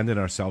to abandon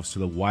ourselves to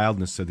the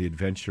wildness of the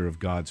adventure of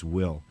God's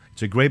will.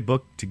 It's a great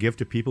book to give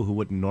to people who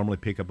wouldn't normally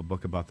pick up a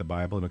book about the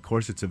Bible. And, of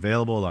course, it's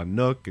available on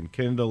Nook and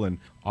Kindle and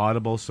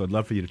Audible, so I'd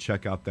love for you to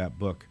check out that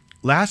book.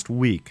 Last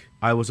week,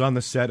 I was on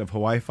the set of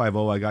Hawaii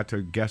Five-0. I got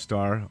to guest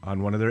star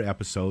on one of their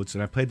episodes,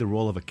 and I played the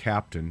role of a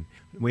captain.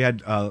 We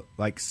had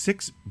like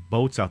 6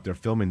 boats out there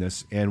filming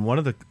this, and one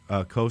of the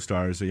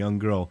co-stars, a young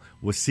girl,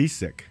 was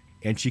seasick.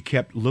 And she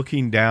kept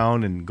looking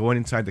down and going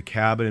inside the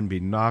cabin and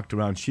being knocked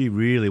around. She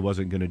really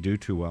wasn't going to do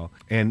too well.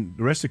 And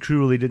the rest of the crew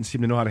really didn't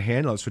seem to know how to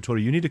handle it. So I told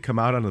her, you need to come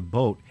out on the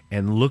boat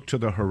and look to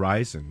the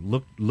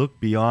horizon.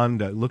 Look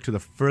beyond, look to the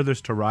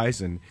furthest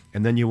horizon,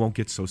 and then you won't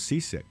get so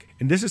seasick.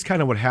 And this is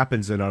kind of what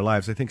happens in our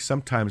lives. I think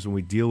sometimes when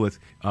we deal with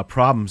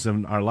problems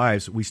in our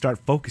lives, we start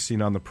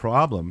focusing on the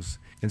problems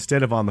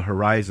instead of on the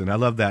horizon. I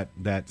love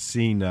that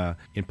scene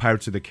in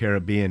Pirates of the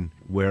Caribbean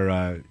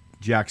where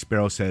Jack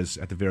Sparrow says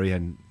at the very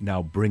end,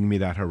 now bring me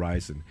that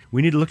horizon.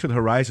 We need to look to the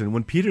horizon.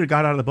 When Peter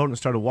got out of the boat and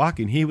started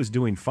walking, he was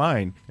doing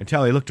fine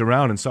until he looked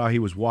around and saw he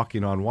was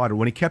walking on water.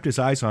 When he kept his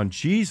eyes on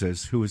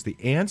Jesus, who is the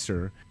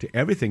answer to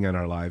everything in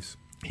our lives,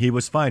 he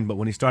was fine. But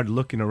when he started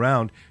looking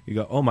around, you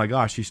go, oh my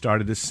gosh, he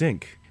started to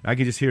sink. I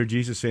can just hear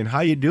Jesus saying,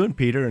 how you doing,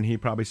 Peter? And he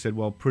probably said,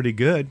 well, pretty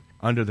good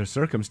under the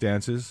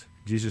circumstances.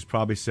 Jesus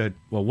probably said,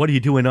 well, what are you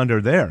doing under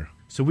there?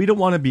 So we don't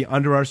want to be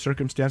under our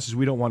circumstances.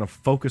 We don't want to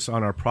focus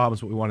on our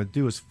problems. What we want to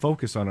do is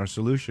focus on our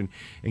solution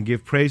and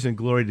give praise and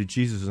glory to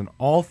Jesus in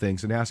all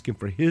things and ask him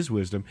for his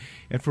wisdom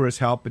and for his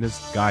help and his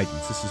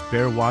guidance. This is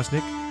Bear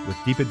Wozniak with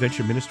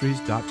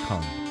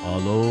DeepAdventureMinistries.com.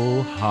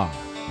 Aloha.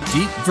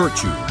 Deep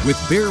Virtue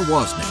with Bear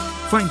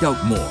Wozniak. Find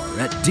out more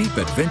at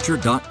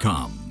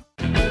DeepAdventure.com.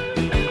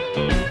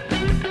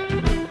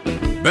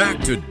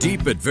 Back to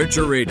Deep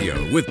Adventure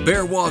Radio with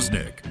Bear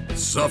Wozniak.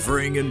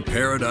 Suffering in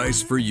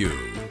paradise for you.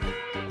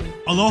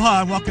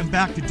 Aloha and welcome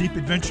back to Deep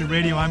Adventure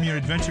Radio. I'm your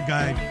adventure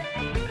guide,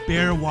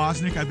 Bear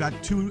Wozniak. I've got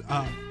 2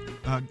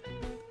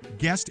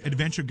 guest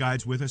adventure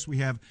guides with us. We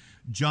have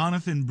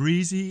Jonathan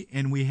Briese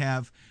and we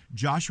have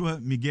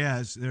Joshua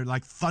Miguez. They're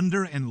like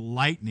thunder and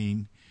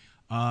lightning.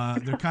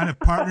 They're kind of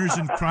partners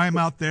in crime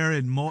out there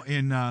in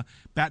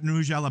Baton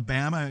Rouge,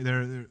 Alabama.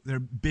 They're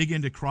big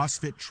into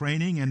CrossFit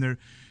training and they're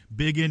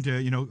big into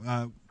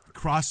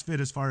CrossFit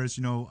as far as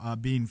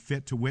being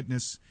fit to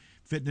witness.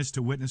 Fitness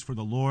to witness for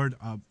the Lord.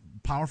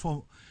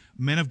 powerful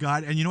men of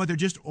God, and you know what? They're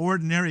just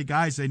ordinary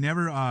guys. They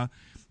never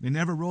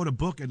wrote a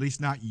book, at least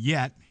not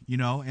yet,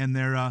 And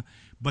they're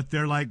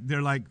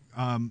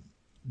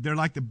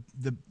like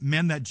the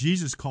men that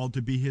Jesus called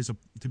to be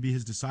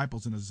his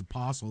disciples and his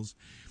apostles,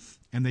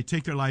 and they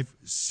take their life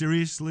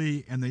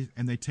seriously, and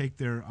they take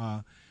their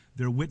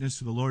witness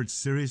to the Lord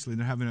seriously,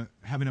 and they're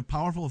having a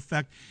powerful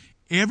effect.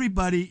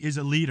 Everybody is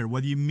a leader,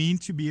 whether you mean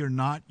to be or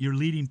not. You're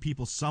leading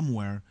people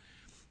somewhere.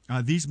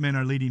 These men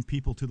are leading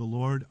people to the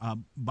Lord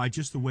by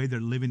just the way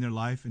they're living their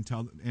life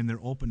and their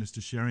openness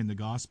to sharing the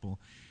gospel.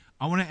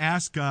 I want to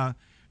ask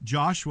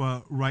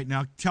Joshua right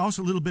now. Tell us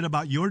a little bit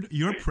about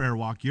your prayer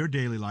walk, your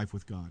daily life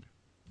with God.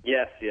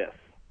 Yes.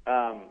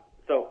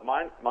 So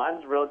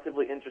mine's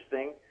relatively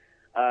interesting,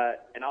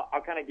 and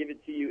I'll kind of give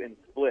it to you in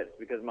splits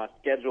because my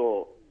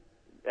schedule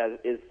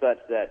is such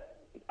that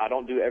I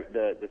don't do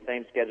the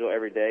same schedule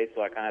every day,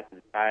 so I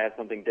have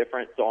something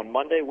different. So on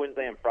Monday,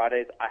 Wednesday, and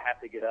Fridays, I have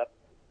to get up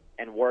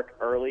and work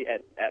early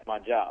at my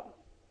job.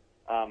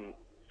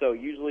 So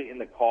usually in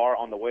the car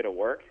on the way to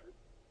work,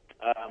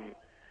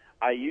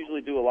 I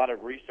usually do a lot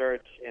of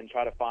research and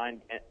try to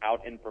find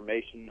out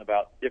information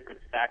about different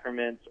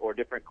sacraments or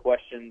different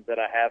questions that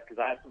I have, because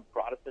I have some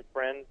Protestant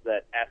friends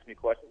that ask me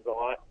questions a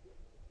lot,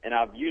 and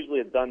I've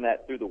usually done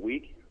that through the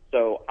week.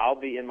 So I'll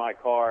be in my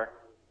car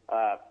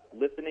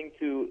listening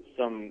to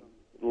some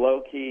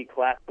low-key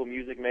classical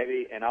music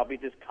maybe, and I'll be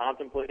just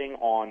contemplating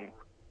on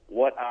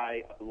what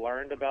I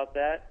learned about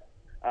that,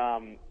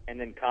 and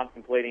then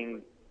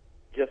contemplating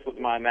just with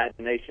my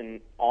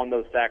imagination on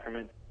those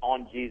sacraments,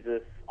 on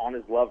Jesus, on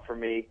his love for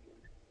me,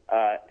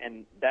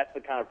 and that's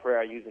the kind of prayer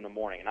I use in the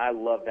morning, and I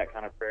love that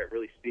kind of prayer. It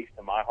really speaks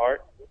to my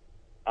heart,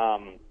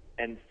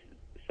 and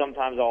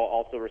sometimes I'll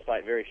also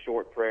recite very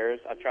short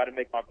prayers. I try to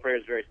make my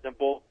prayers very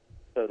simple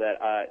so that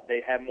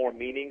they have more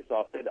meaning. So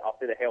I'll say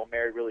the Hail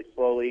Mary really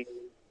slowly,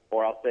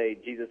 or I'll say,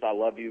 Jesus, I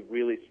love you,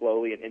 really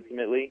slowly and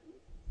intimately.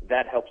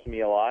 That helps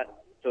me a lot.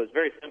 So it's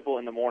very simple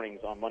in the mornings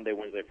on Monday,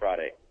 Wednesday,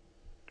 Friday.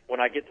 When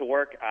I get to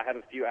work, I have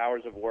a few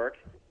hours of work,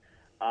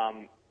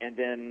 and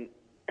then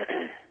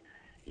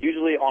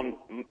usually on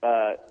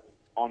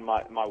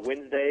my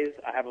Wednesdays,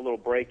 I have a little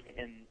break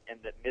in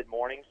the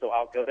mid-morning, so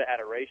I'll go to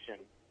adoration,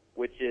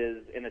 which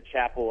is in a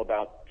chapel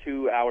about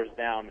 2 hours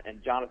down,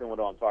 and Jonathan would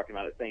know I'm talking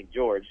about at St.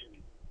 George.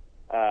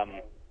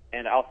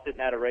 And I'll sit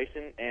in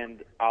adoration,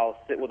 and I'll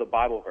sit with a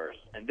Bible verse.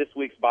 And this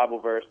week's Bible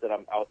verse that I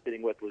was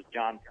sitting with was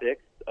John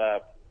 6,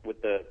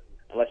 with the,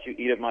 unless you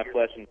eat of my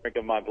flesh and drink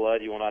of my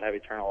blood, you will not have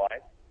eternal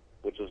life,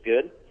 which was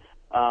good.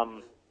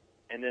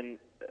 And then,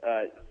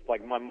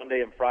 like my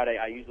Monday and Friday,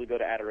 I usually go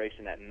to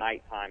adoration at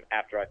nighttime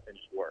after I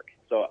finish work.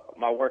 So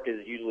my work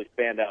is usually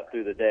spanned out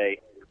through the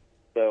day.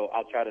 So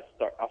I'll try to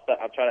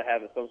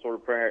have some sort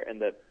of prayer in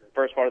the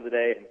first part of the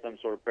day and some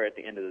sort of prayer at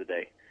the end of the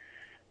day.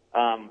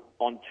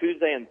 On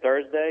Tuesday and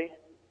Thursday,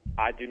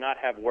 I do not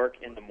have work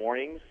in the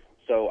mornings,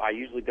 so I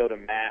usually go to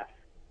Mass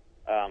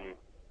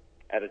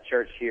at a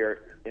church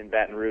here in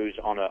Baton Rouge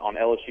on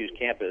LSU's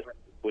campus,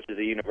 which is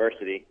a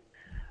university,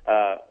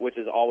 which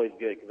is always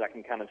good because I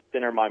can kind of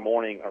center my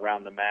morning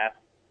around the Mass,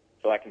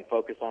 so I can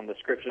focus on the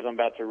scriptures I'm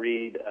about to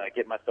read,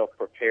 get myself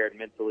prepared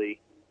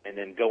mentally, and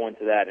then go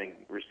into that and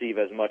receive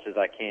as much as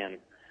I can.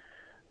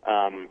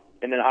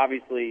 And then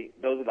obviously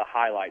those are the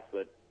highlights,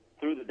 but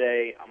through the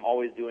day,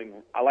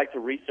 I like to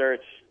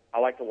research. I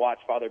like to watch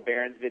Father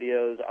Barron's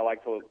videos. I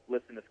like to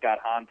listen to Scott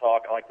Hahn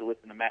talk. I like to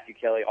listen to Matthew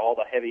Kelly, all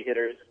the heavy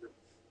hitters,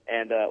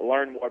 and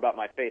learn more about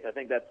my faith. I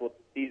think that's what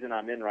season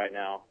I'm in right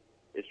now,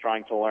 is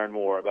trying to learn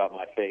more about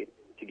my faith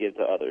to give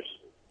to others.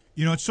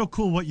 You know, it's so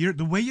cool.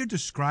 The way you're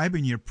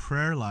describing your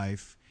prayer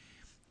life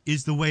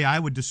is the way I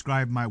would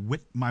describe my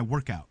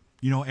workout.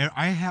 You know,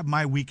 I have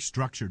my week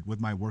structured with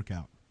my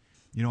workout.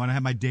 You know, and I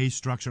have my day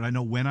structured. I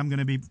know when I'm going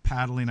to be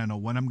paddling. I know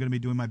when I'm going to be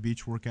doing my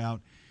beach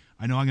workout.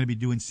 I know I'm going to be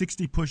doing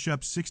 60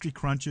 push-ups, 60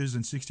 crunches,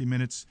 and 60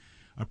 minutes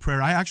of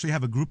prayer. I actually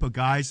have a group of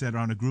guys that are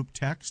on a group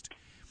text,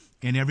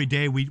 and every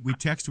day we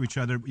text to each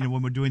other, you know,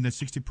 when we're doing the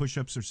 60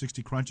 push-ups or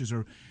 60 crunches,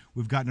 or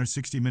we've gotten our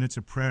 60 minutes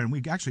of prayer, and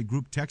we actually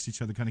group text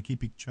each other, kind of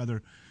keep each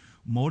other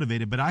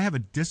motivated. But I have a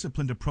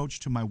disciplined approach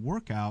to my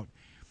workout,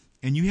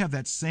 and you have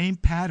that same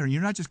pattern.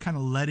 You're not just kind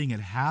of letting it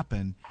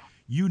happen.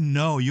 You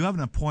know, you have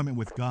an appointment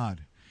with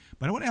God.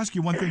 But I want to ask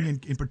you one thing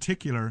in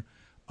particular.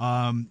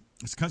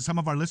 Some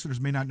of our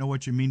listeners may not know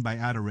what you mean by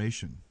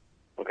adoration.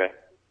 Okay.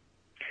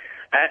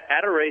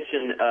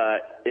 Adoration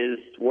is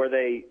where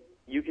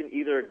you can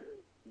either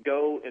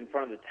go in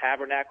front of the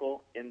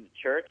tabernacle in the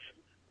church,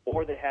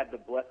 or they have the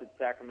Blessed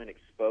Sacrament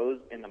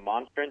exposed in the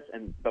monstrance.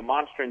 And the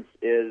monstrance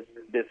is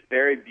this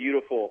very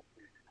beautiful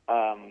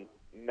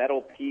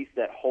metal piece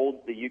that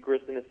holds the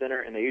Eucharist in the center,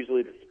 and they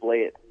usually display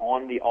it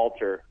on the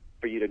altar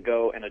for you to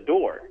go and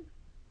adore,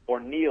 or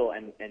kneel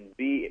and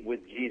be with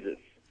Jesus,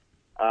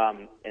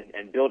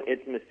 and build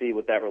intimacy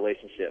with that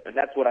relationship. And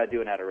that's what I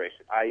do in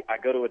adoration. I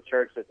go to a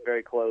church that's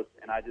very close,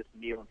 and I just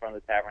kneel in front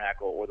of the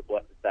tabernacle or the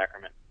Blessed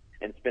Sacrament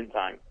and spend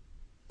time.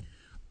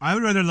 I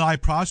would rather lie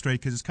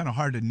prostrate because it's kind of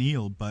hard to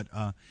kneel. But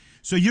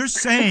so you're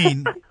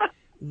saying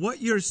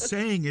what you're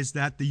saying is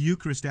that the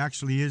Eucharist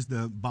actually is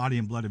the body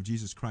and blood of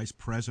Jesus Christ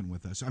present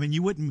with us. I mean,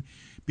 you wouldn't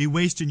be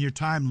wasting your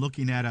time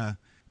looking at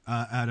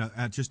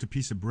at just a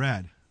piece of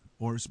bread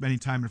or spending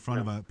time in front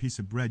of a piece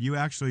of bread. You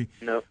actually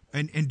No.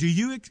 And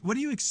what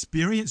do you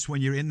experience when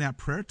you're in that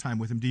prayer time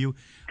with him?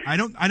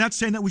 I'm not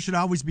saying that we should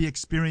always be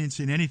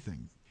experiencing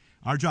anything.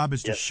 Our job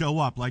is to show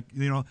up. Like,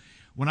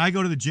 when I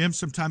go to the gym,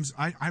 sometimes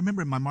I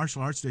remember in my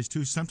martial arts days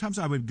too, sometimes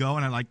I would go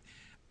and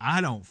I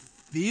don't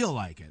feel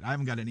like it. I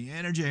haven't got any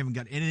energy. I haven't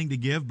got anything to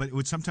give, but it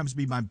would sometimes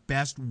be my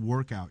best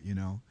workout,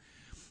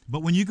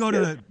 But when you go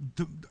to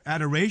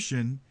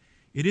adoration,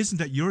 it isn't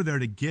that you're there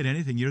to get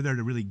anything. You're there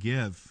to really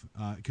give,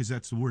 because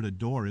that's the word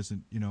adore,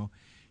 isn't,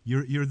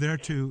 You're there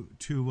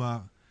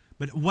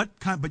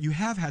but you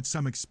have had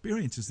some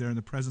experiences there in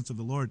the presence of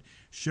the Lord.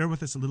 Share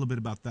with us a little bit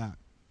about that.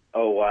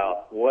 Oh,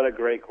 wow. What a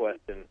great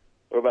question.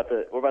 We're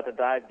about to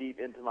dive deep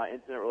into my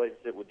intimate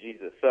relationship with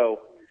Jesus. So,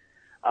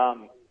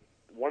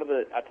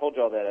 I told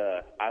y'all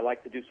that I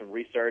like to do some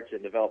research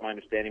and develop my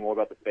understanding more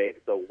about the faith.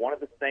 So one of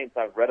the saints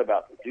I've read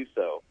about to do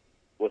so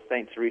was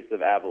Saint Teresa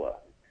of Avila.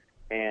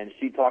 And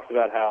she talks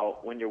about how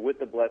when you're with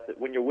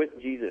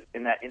Jesus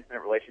in that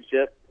intimate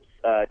relationship,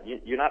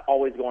 you're not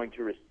always going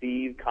to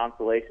receive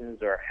consolations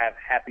or have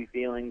happy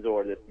feelings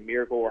or this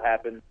miracle will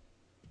happen.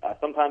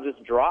 Sometimes it's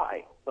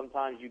dry.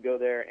 Sometimes you go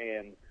there,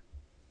 and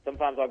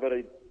sometimes I'll go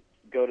to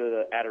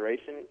the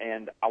adoration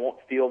and I won't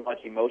feel much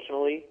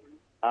emotionally,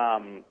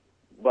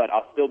 but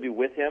I'll still be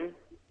with him.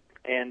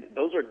 And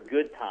those are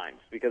good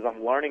times because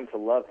I'm learning to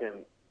love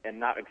him and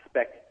not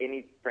expect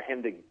for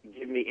him to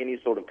give me any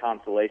sort of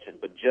consolation,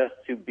 but just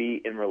to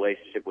be in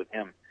relationship with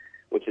him,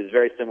 which is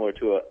very similar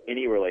to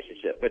any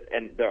relationship.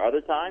 And there are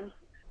other times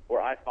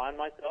where I find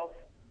myself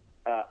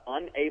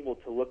unable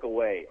to look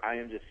away. I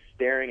am just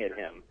staring at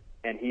him,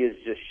 and he is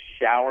just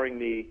showering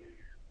me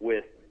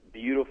with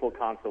beautiful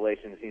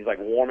consolations. He's like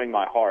warming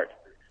my heart.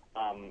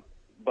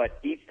 But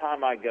each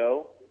time I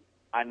go,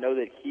 I know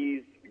that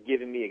he's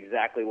giving me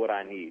exactly what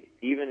I need,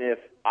 even if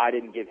I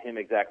didn't give him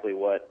exactly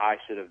what I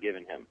should have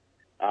given him.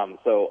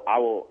 So I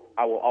will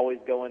always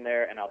go in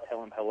there and I'll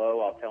tell him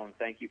hello. I'll tell him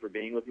thank you for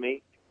being with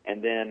me.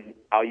 And then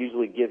I'll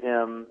usually give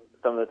him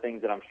some of the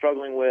things that I'm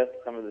struggling with,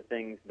 some of the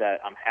things that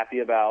I'm happy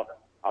about.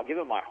 I'll give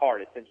him my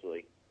heart,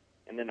 essentially.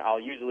 And then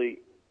I'll usually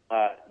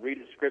read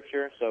a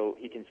scripture so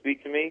he can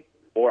speak to me,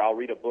 or I'll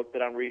read a book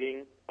that I'm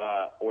reading,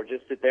 or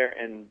just sit there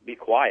and be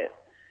quiet.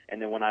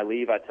 And then when I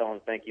leave, I tell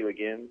him thank you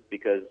again,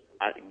 because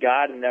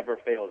God never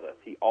fails us.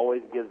 He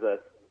always gives us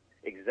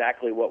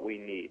exactly what we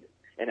need.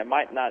 And it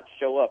might not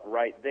show up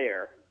right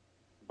there,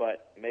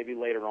 but maybe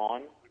later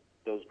on,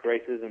 those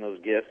graces and those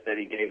gifts that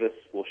he gave us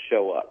will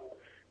show up.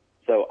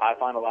 So I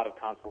find a lot of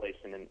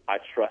consolation, and I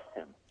trust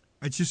him.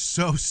 I'm just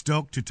so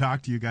stoked to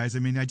talk to you guys. I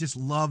mean, I just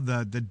love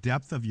the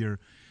depth of your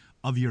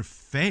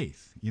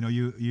faith.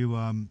 You're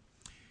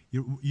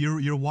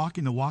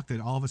walking the walk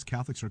that all of us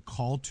Catholics are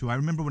called to. I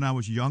remember when I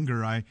was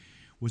younger, I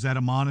was at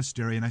a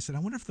monastery, and I said, I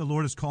wonder if the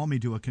Lord has called me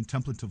to a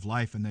contemplative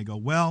life. And they go,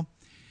 well,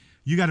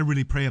 you got to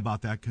really pray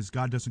about that because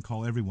God doesn't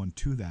call everyone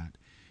to that.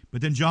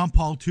 But then John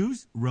Paul II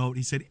wrote,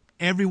 he said,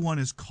 everyone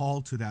is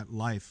called to that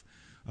life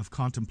of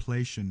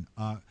contemplation.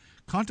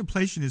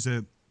 Contemplation is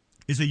a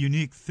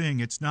unique thing.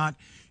 It's not,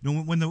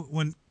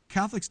 when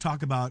Catholics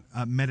talk about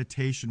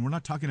meditation, we're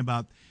not talking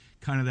about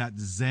kind of that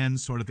Zen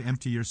sort of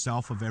empty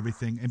yourself of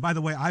everything. And by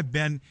the way, I've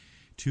been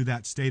to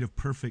that state of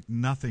perfect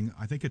nothing.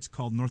 I think it's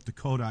called North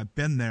Dakota. I've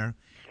been there.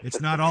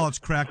 It's not all it's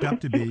cracked up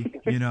to be,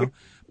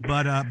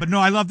 But no,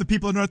 I love the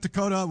people of North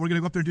Dakota. We're going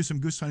to go up there and do some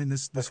goose hunting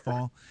this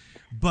fall.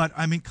 But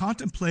I mean,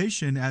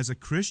 contemplation as a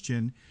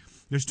Christian,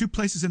 there's two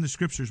places in the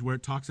scriptures where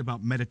it talks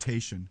about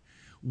meditation.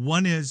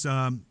 One is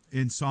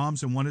in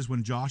Psalms, and one is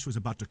when Joshua was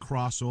about to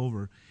cross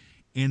over.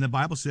 And the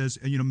Bible says,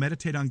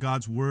 meditate on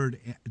God's word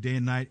day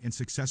and night, and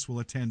success will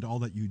attend all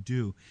that you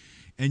do.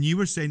 And you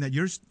were saying that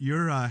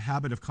your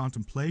habit of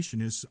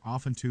contemplation is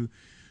often to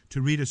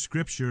read a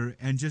scripture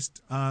and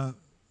just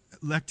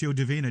lectio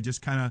divina,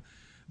 just kind of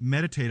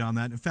meditate on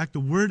that. In fact, the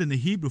word in the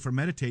Hebrew for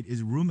meditate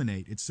is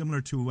ruminate. It's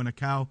similar to when a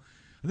cow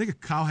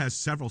has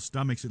several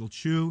stomachs. It'll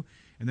chew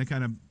and then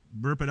kind of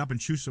burp it up and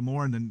chew some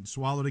more and then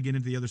swallow it again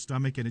into the other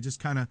stomach, and it just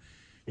kind of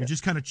you're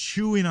just kind of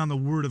chewing on the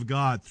Word of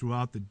God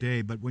throughout the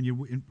day. But when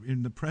you're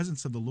in the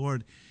presence of the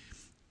Lord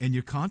and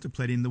you're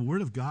contemplating, the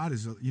Word of God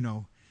is,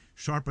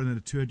 sharper than a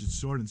two-edged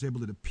sword, and is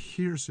able to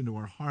pierce into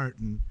our heart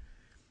and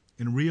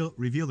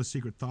reveal the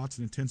secret thoughts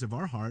and intents of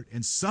our heart.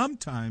 And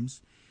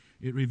sometimes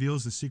it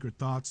reveals the secret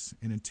thoughts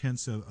and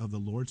intents of the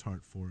Lord's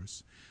heart for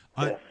us.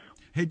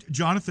 Hey,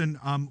 Jonathan,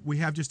 we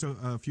have just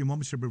a few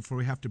moments here before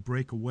we have to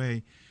break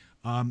away.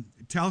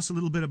 Tell us a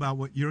little bit about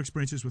what your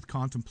experience is with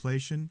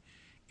contemplation.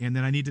 And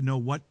then I need to know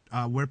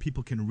where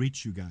people can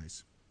reach you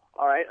guys.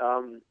 All right.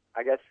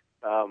 I guess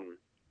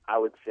I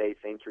would say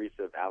St.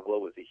 Teresa of Avila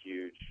was a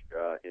huge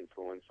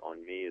influence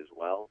on me as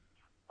well.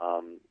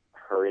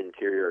 Her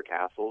interior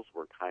castles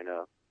were kind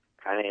of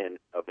an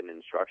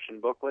instruction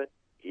booklet,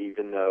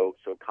 even though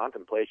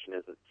contemplation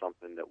isn't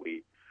something that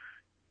we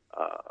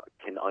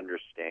can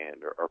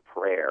understand, or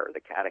prayer. The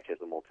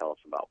Catechism will tell us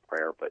about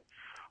prayer, but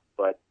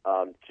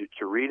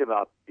to read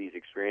about these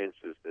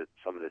experiences that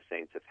some of the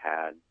saints have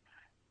had,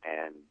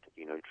 and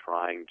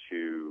trying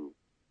to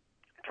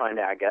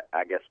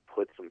I guess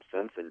put some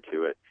sense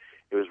into it.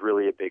 It was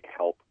really a big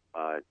help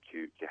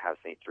to have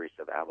Saint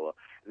Teresa of Avila,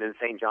 and then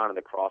Saint John of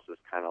the Cross is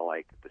kind of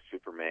like the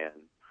Superman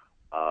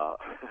of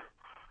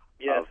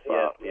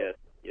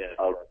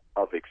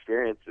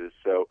experiences.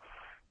 So,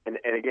 and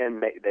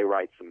again, they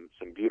write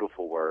some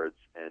beautiful words,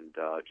 and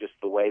just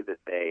the way that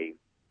they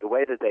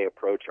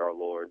approach our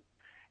Lord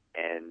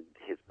and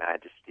His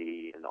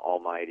Majesty and the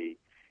Almighty.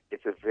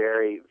 It's a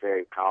very,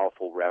 very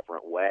powerful,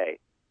 reverent way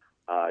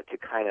to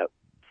kind of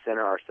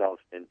center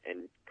ourselves and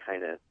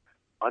kind of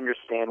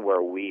understand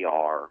where we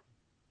are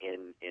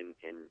in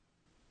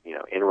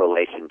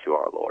relation to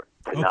our Lord,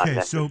 but not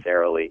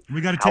necessarily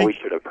how we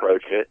should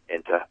approach it,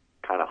 and to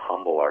kind of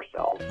humble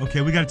ourselves.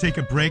 Okay, we got to take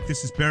a break.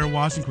 This is Bear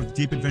Wozniak with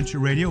Deep Adventure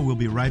Radio. We'll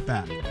be right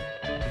back.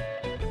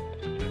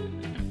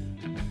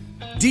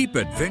 Deep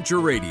Adventure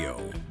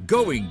Radio,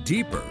 going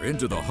deeper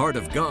into the heart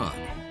of God.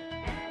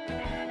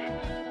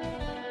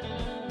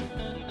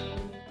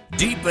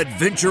 Deep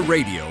Adventure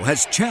Radio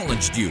has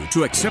challenged you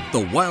to accept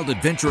the wild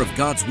adventure of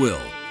God's will.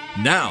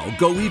 Now,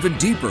 go even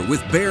deeper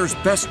with Bear's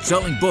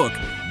best-selling book,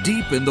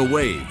 Deep in the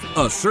Wave,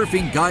 A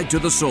Surfing Guide to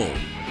the Soul.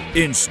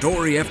 In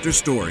story after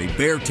story,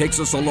 Bear takes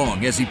us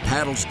along as he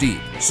paddles deep,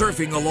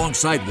 surfing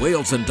alongside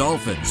whales and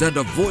dolphins and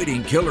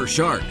avoiding killer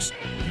sharks.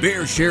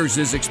 Bear shares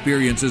his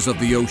experiences of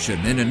the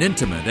ocean in an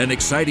intimate and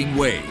exciting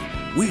way.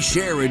 We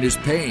share in his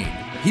pain,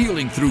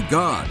 healing through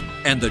God,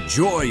 and the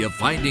joy of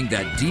finding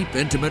that deep,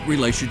 intimate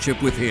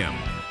relationship with Him.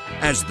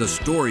 As the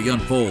story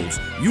unfolds,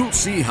 you'll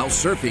see how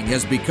surfing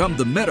has become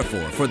the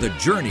metaphor for the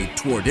journey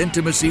toward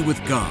intimacy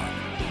with God.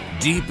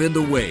 Deep in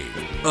the Wave,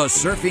 A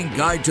Surfing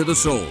Guide to the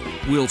Soul,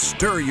 will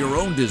stir your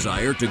own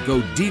desire to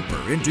go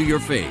deeper into your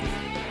faith.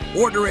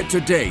 Order it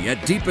today at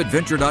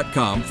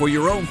deepadventure.com for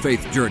your own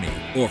faith journey,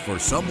 or for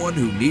someone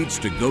who needs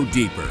to go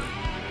deeper.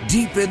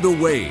 Deep in the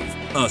Wave,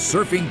 A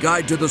Surfing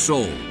Guide to the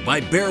Soul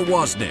by Bear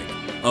Wozniak.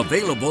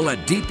 Available at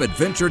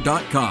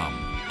deepadventure.com.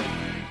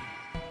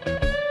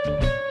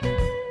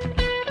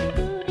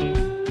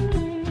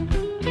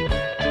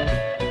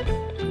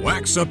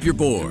 Wax up your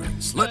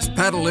boards. Let's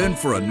paddle in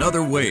for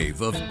another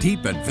wave of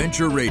Deep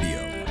Adventure Radio.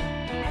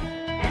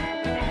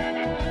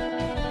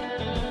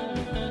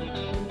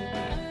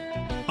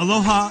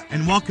 Aloha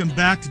and welcome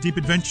back to Deep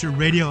Adventure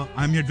Radio.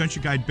 I'm your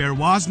adventure guide, Bear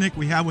Wozniak.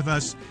 We have with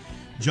us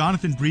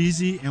Jonathan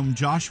Briese and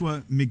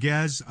Joshua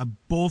Miguez.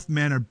 Both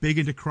men are big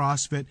into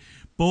CrossFit.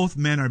 Both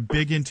men are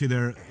big into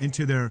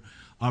their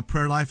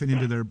prayer life and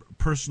into their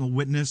personal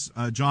witness.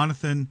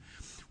 Jonathan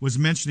was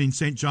mentioning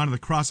St. John of the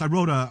Cross. I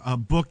wrote a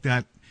book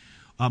that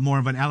more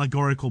of an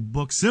allegorical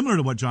book, similar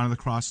to what John of the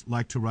Cross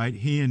liked to write.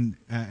 He and,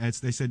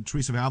 as they said,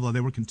 Teresa of Avila,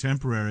 they were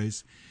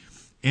contemporaries.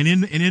 And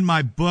in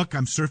my book,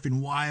 I'm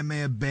surfing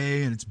Waimea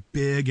Bay, and it's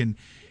big, and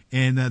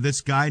this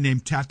guy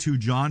named Tattoo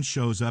John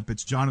shows up.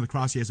 It's John of the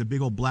Cross. He has a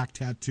big old black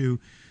tattoo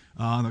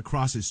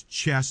across his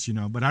chest,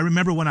 But I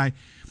remember when I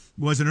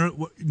was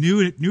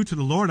new to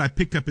the Lord, I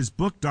picked up his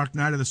book, Dark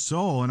Night of the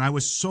Soul, and I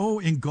was so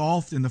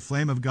engulfed in the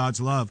flame of God's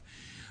love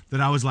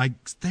that I was like,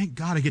 thank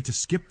God I get to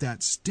skip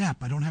that step.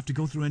 I don't have to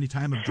go through any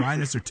time of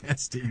dryness or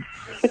testing.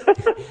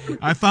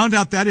 I found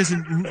out that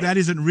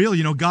isn't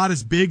real. God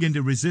is big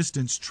into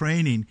resistance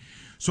training.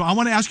 So I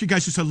want to ask you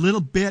guys just a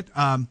little bit.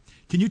 Can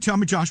you tell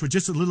me, Joshua,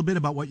 just a little bit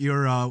about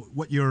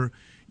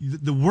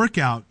the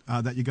workout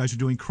that you guys are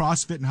doing,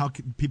 CrossFit, and how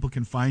people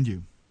can find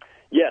you?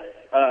 Yes.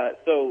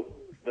 So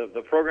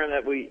the program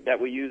that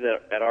we use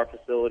at our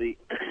facility,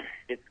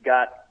 it's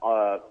got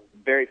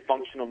very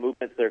functional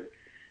movements.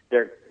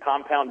 They're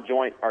compound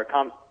joint,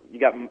 you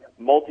got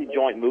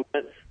multi-joint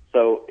movements.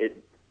 So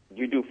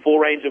you do full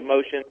range of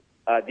motion.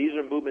 These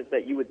are movements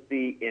that you would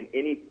see in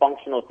any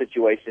functional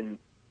situation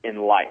in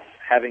life,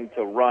 having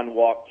to run,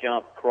 walk,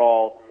 jump,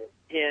 crawl,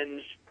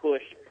 hinge,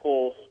 push,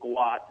 pull,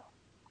 squat,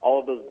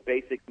 all of those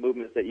basic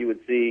movements that you would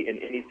see in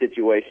any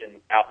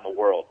situation out in the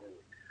world.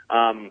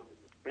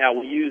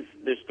 Now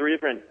there's three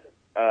different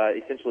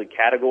essentially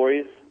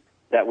categories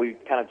that we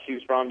kind of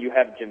choose from. You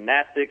have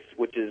gymnastics,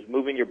 which is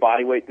moving your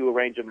body weight through a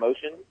range of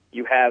motion.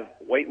 You have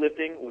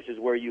weightlifting, which is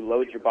where you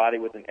load your body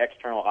with an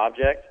external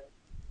object.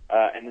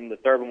 And then the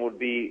third one would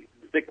be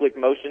cyclic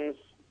motions,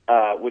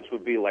 which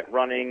would be like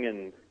running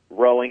and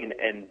rowing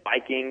and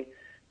biking,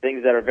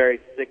 things that are very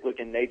cyclic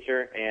in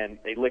nature, and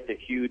they elicit a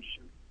huge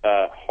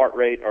heart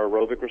rate or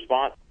aerobic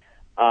response.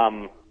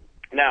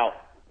 Now,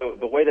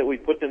 the way that we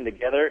put them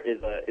together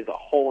is a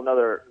whole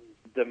other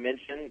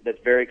dimension that's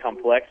very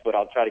complex, but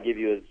I'll try to give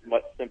you as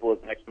much simple as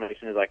an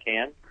explanation as I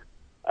can.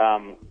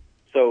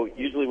 So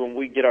usually when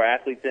we get our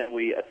athletes in,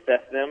 we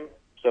assess them.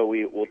 So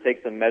we'll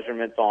take some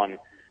measurements on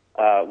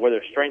where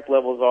their strength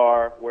levels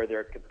are, where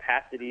their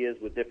capacity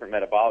is with different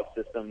metabolic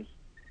systems.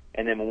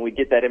 And then when we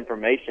get that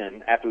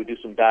information, after we do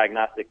some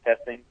diagnostic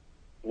testing,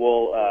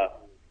 we'll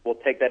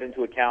take that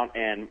into account.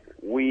 And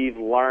we've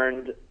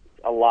learned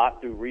a lot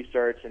through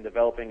research and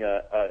developing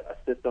a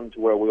system to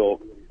where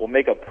we'll we'll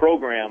make a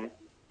program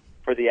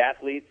for the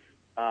athletes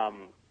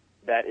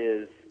that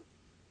is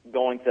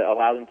going to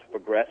allow them to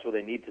progress where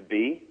they need to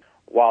be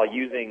while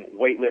using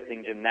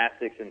weightlifting,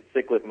 gymnastics, and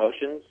cyclic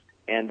motions.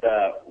 And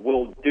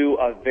we'll do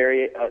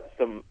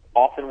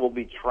often we'll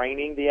be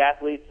training the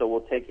athletes, so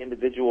we'll take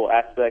individual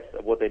aspects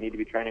of what they need to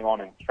be training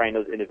on and train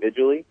those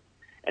individually.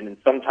 And then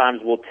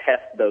sometimes we'll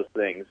test those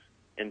things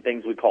in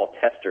things we call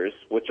testers,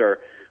 which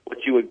are what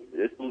you would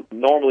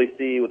normally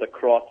see with a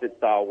CrossFit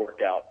style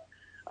workout.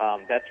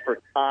 That's for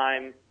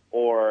time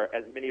or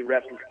as many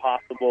reps as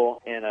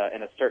possible in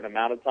a certain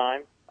amount of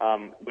time.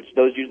 Which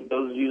those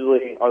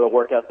usually are the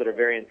workouts that are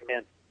very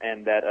intense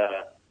and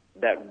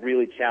that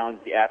really challenge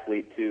the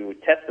athlete to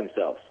test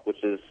themselves,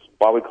 which is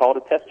why we call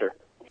it a tester.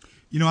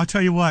 You know, I'll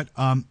tell you what.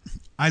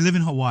 I live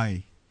in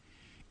Hawaii.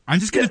 I'm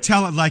just going to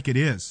tell it like it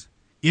is.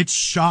 It's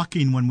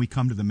shocking when we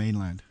come to the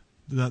mainland.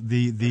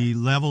 The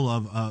level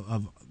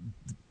of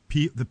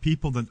the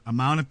people, the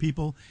amount of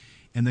people,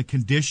 and the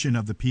condition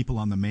of the people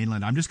on the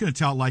mainland. I'm just going to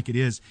tell it like it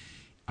is.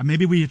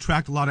 Maybe we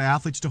attract a lot of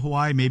athletes to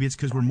Hawaii. Maybe it's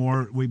because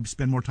we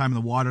spend more time in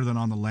the water than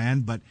on the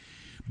land. But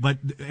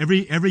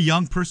every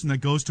young person that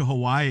goes to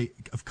Hawaii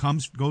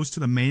goes to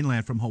the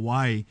mainland from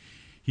Hawaii.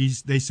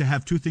 They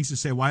have two things to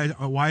say.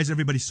 Why is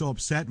everybody so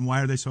upset, and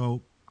why are they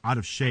so out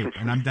of shape?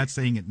 And that's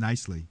saying it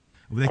nicely.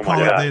 They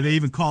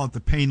even call it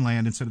the pain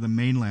land instead of the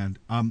mainland.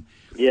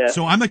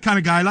 So I'm the kind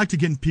of guy, I like to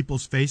get in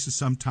people's faces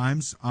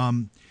sometimes,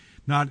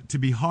 not to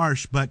be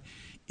harsh, but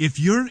if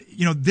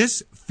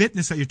this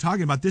fitness that you're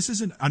talking about, this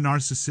isn't a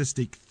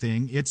narcissistic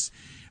thing. It's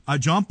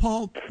John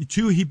Paul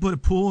II. He put a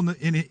pool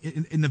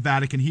in the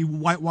Vatican. He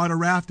whitewater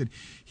rafted.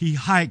 He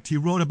hiked. He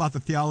wrote about the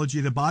theology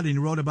of the body, and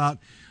he wrote about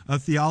a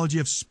theology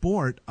of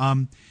sport.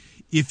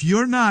 If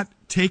you're not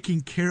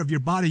taking care of your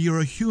body, you're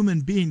a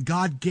human being.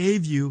 God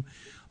gave you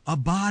a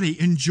body.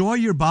 Enjoy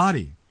your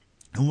body.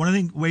 And one of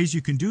the ways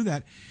you can do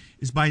that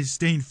is by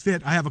staying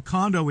fit. I have a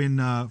condo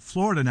in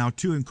Florida now,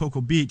 too, in Cocoa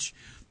Beach.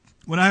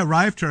 When I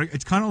arrived here,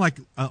 it's kind of like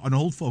an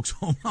old folks'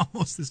 home,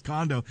 almost, this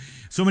condo.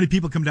 So many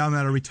people come down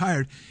that are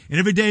retired. And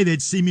every day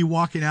they'd see me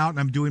walking out, and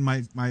I'm doing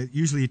my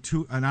usually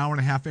an hour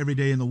and a half every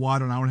day in the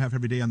water, an hour and a half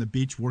every day on the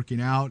beach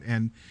working out.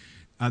 And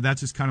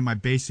that's just kind of my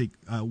basic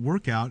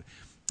workout.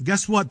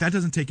 Guess what? That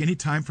doesn't take any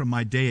time from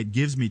my day. It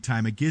gives me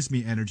time. It gives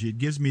me energy. It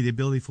gives me the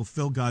ability to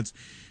fulfill God's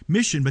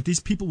mission. But these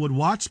people would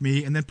watch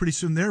me, and then pretty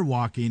soon they're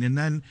walking. And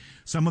then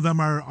some of them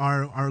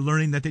are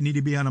learning that they need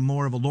to be on a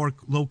more of a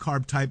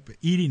low-carb type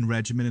eating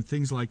regimen and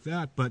things like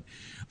that.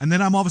 And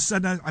then all of a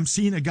sudden I'm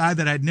seeing a guy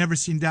that I'd never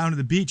seen down at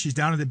the beach. He's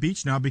down at the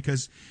beach now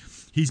because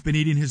he's been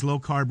eating his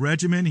low-carb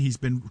regimen. He's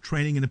been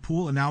training in the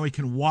pool, and now he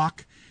can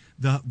walk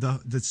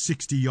the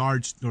 60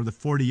 yards or the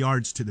 40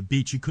 yards to the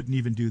beach. He couldn't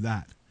even do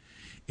that.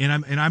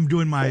 And I'm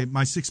doing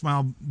my 6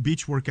 mile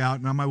beach workout,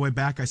 and on my way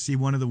back I see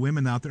one of the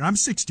women out there. I'm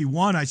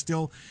 61. I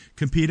still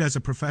compete as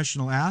a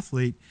professional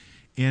athlete,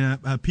 and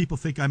people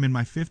think I'm in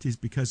my 50s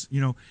because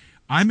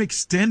I'm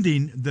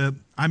extending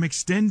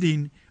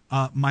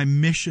my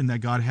mission that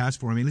God has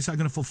for me. At least I'm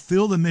going to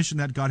fulfill the mission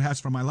that God has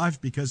for my life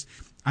because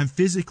I'm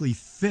physically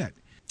fit.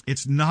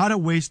 It's not a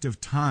waste of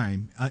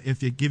time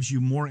if it gives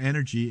you more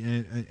energy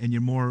and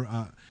you're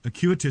more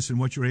acuitous in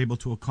what you're able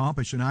to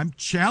accomplish. And I'm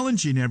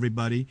challenging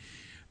everybody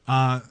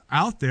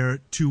out there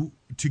to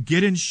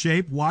get in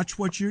shape. Watch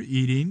what you're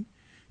eating.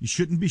 You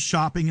shouldn't be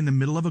shopping in the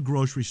middle of a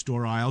grocery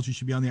store aisles. You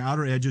should be on the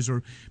outer edges,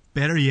 or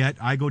better yet,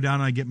 I go down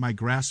and I get my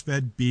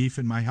grass-fed beef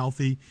and my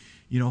healthy,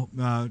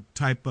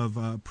 type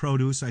of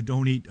produce. I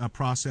don't eat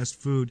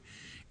processed food.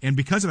 And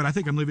because of it, I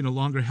think I'm living a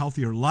longer,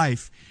 healthier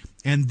life.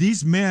 And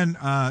these men,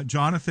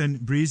 Jonathan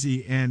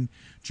Briese and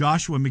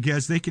Joshua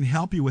Miguez, they can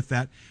help you with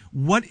that.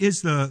 What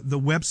is the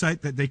website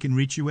that they can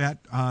reach you at,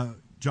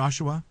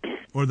 Joshua?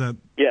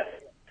 Yes.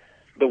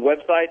 The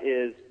website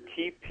is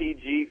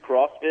TPG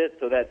CrossFit,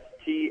 so that's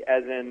T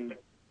as in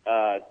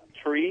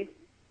tree,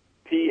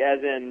 P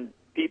as in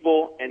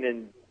people, and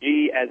then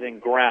G as in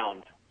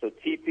ground. So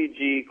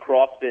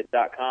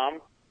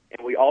tpgcrossfit.com.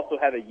 And we also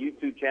have a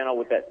YouTube channel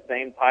with that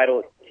same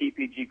title,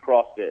 TPG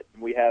CrossFit.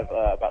 We have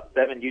about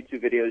 7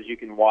 YouTube videos you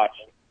can watch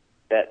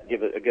that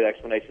give a good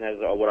explanation as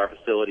to what our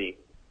facility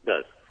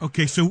does.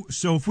 Okay, so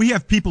if we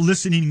have people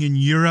listening in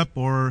Europe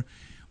or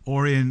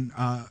in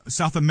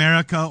South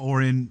America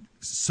or in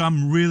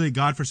some really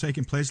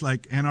godforsaken place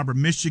like Ann Arbor,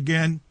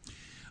 Michigan.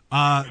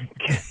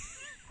 Aloha,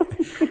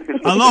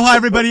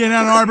 everybody in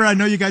Ann Arbor. I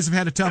know you guys have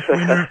had a tough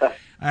winter.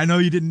 I know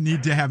you didn't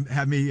need to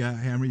have me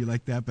hammer you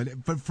like that,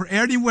 but for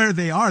anywhere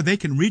they are, they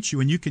can reach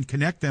you, and you can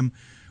connect them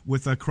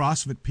with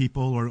CrossFit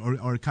people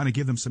or kind of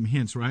give them some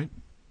hints, right?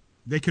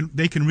 They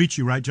can reach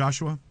you, right,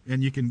 Joshua?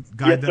 And you can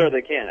guide them. Yes, sir,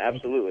 they can.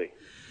 Absolutely.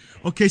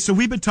 Okay, so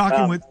we've been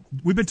talking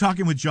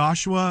with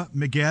Joshua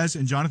Miguez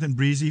and Jonathan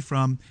Briese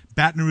from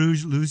Baton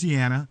Rouge,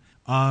 Louisiana.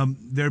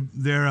 They're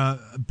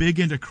big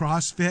into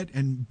CrossFit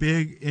and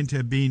big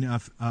into being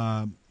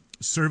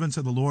servants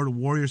of the Lord,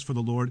 warriors for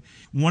the Lord.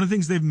 One of the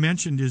things they've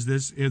mentioned is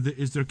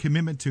their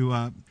commitment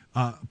to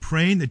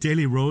praying the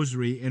daily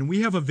rosary, and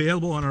we have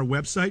available on our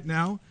website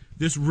now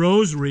this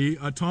rosary.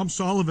 Tom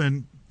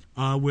Sullivan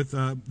with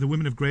the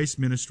Women of Grace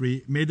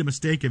Ministry, made the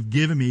mistake of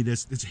giving me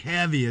this. It's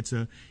heavy. It's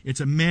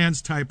a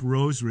man's type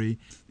rosary,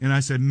 and I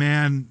said,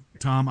 "Man,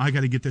 Tom, I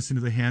got to get this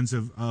into the hands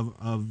of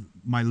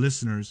my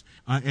listeners."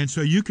 And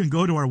so you can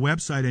go to our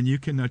website and you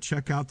can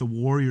check out the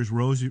Warriors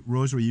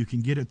Rosary. You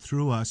can get it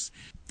through us.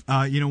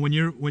 When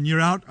you're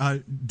out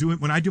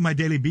when I do my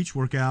daily beach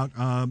workout,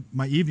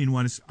 my evening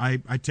one is I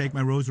take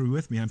my rosary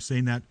with me. I'm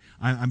saying that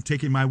I'm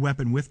taking my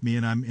weapon with me,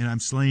 and I'm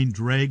slaying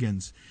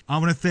dragons. I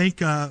want to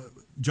thank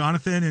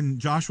Jonathan and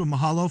Joshua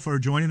Mahalo for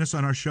joining us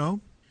on our show.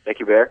 Thank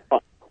you, Bear.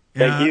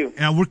 Thank you.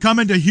 And we're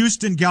coming to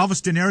Houston,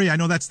 Galveston area. I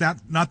know that's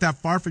not that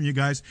far from you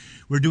guys.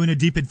 We're doing a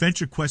deep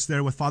adventure quest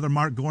there with Father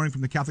Mark Goring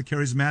from the Catholic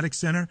Charismatic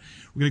Center.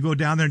 We're going to go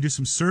down there and do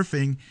some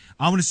surfing.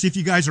 I want to see if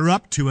you guys are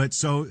up to it.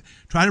 So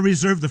try to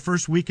reserve the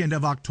first weekend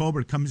of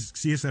October. Come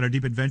see us at our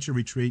Deep Adventure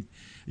Retreat.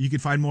 You can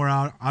find more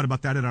out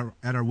about that at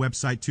our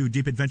website too,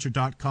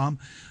 deepadventure.com.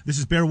 This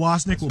is Bear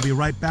Wozniak. We'll be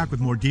right back with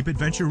more Deep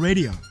Adventure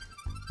Radio.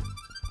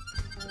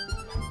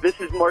 This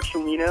is Mark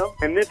Cellino.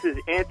 And this is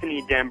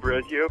Anthony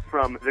D'Ambrosio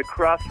from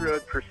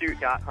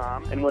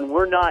thecrossroadpursuit.com. And when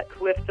we're not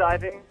cliff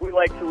diving, we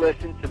like to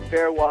listen to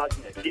Bear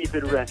Wozniak, Deep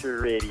Adventure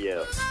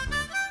Radio.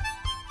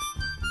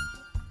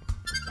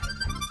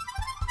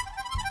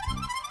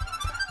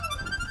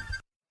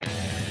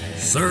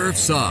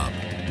 Surf's Up.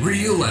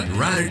 Real and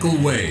radical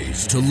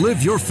ways to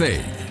live your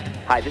faith.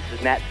 Hi, this is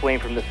Matt Swain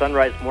from the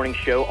Sunrise Morning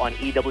Show on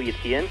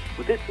EWTN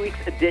with this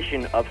week's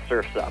edition of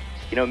Surf's Up.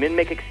 You know, men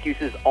make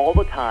excuses all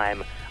the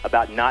time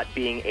about not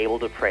being able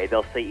to pray.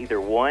 They'll say either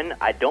one,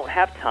 I don't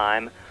have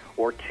time,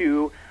 or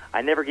two,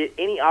 I never get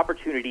any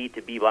opportunity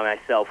to be by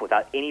myself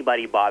without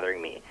anybody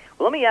bothering me.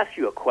 Well, let me ask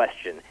you a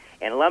question,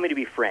 and allow me to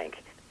be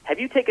frank. Have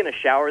you taken a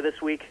shower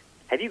this week?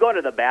 Have you gone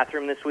to the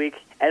bathroom this week?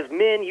 As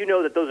men, you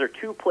know that those are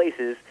two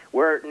places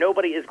where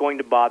nobody is going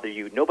to bother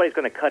you. Nobody's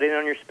going to cut in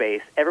on your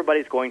space.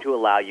 Everybody's going to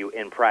allow you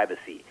in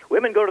privacy.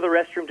 Women go to the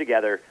restroom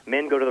together.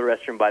 Men go to the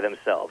restroom by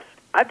themselves.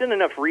 I've done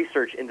enough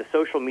research into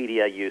social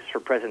media use for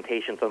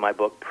presentations on my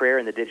book, Prayer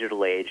in the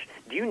Digital Age.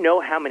 Do you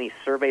know how many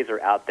surveys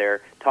are out there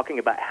talking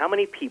about how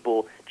many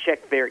people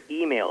check their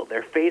email,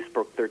 their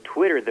Facebook, their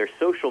Twitter, their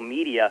social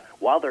media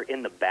while they're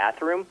in the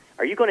bathroom?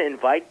 Are you going to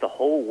invite the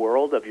whole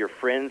world of your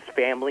friends,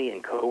 family,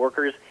 and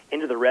coworkers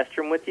into the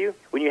restroom with you?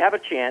 When you have a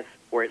chance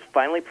where it's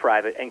finally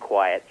private and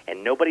quiet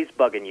and nobody's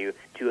bugging you,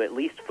 to at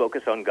least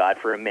focus on God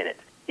for a minute.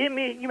 You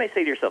may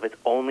say to yourself, it's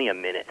only a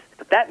minute.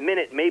 But that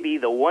minute may be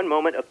the one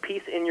moment of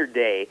peace in your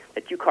day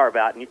that you carve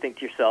out, and you think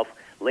to yourself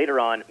later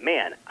on,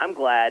 man, I'm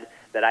glad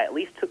that I at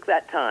least took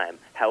that time,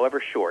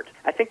 however short.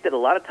 I think that a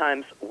lot of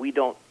times we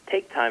don't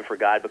take time for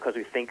God because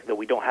we think that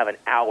we don't have an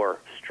hour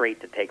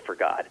straight to take for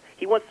God.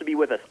 He wants to be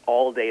with us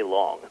all day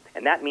long,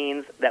 and that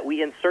means that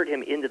we insert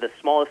him into the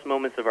smallest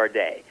moments of our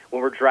day,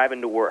 when we're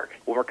driving to work,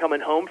 when we're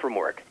coming home from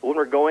work, when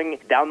we're going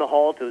down the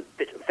hall to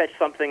fetch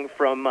something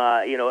from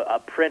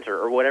a printer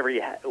or whatever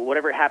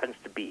it happens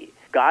to be.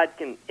 God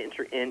can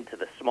enter into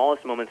the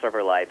smallest moments of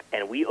our life,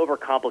 and we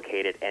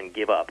overcomplicate it and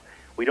give up.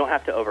 We don't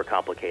have to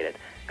overcomplicate it.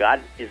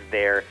 God is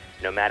there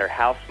no matter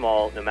how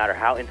small, no matter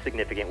how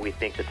insignificant we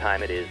think the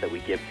time it is that we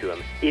give to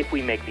him, if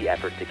we make the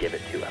effort to give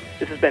it to him.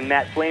 This has been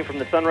Matt Swain from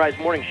the Sunrise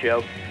Morning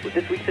Show with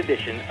this week's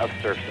edition of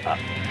Surf's Up.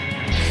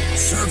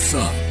 Surf's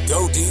Up.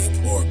 Go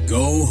deep or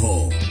go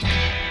home.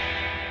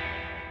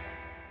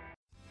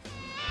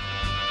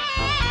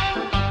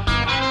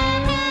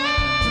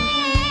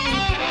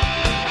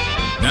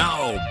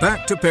 Now,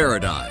 back to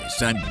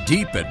Paradise and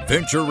Deep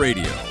Adventure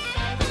Radio.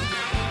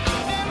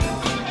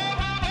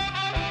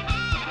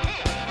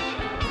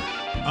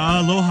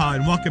 Aloha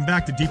and welcome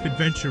back to Deep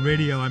Adventure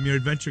Radio. I'm your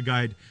adventure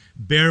guide,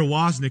 Bear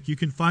Wozniak. You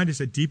can find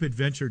us at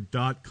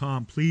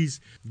deepadventure.com. Please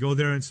go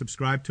there and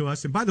subscribe to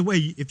us. And by the way,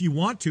 if you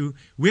want to,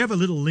 we have a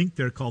little link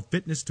there called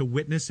Fitness to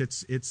Witness.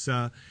 It's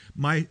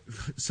my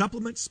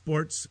supplement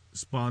sports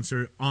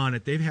sponsor on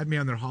it. They've had me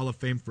on their Hall of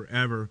Fame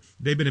forever.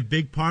 They've been a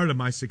big part of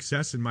my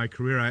success in my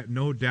career. I have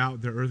no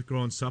doubt their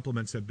earth-grown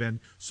supplements have been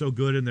so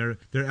good, and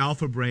their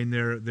Alpha Brain,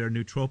 their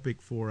nootropic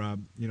for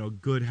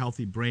good,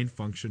 healthy brain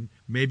function.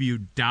 Maybe you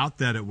doubt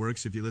that it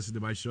works if you listen to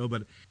my show,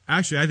 but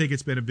actually I think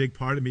it's been a big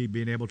part of me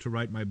being able to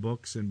write my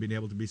books and being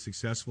able to be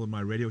successful in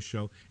my radio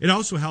show. It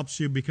also helps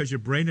you because your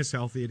brain is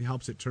healthy. It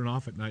helps it turn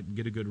off at night and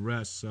get a good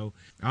rest. So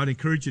I would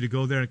encourage you to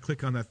go there and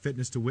click on that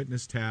Fitness to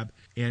Witness tab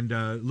and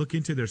look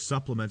into their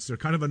supplements. They're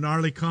kind of a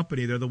gnarly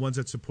company. They're the ones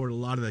that support a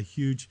lot of the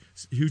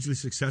hugely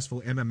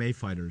successful MMA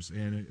fighters,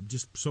 and I'm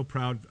just so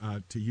proud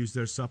to use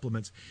their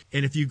supplements.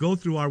 And if you go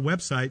through our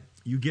website,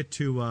 you get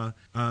to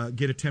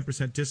get a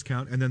 10%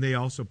 discount, and then they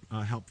also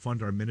help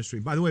fund our ministry.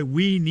 By the way,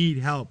 we need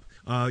help.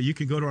 You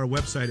can go to our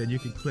website and you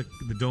can click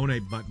the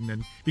donate button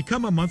and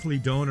become a monthly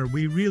donor.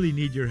 We really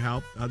need your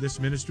help. This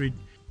ministry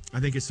I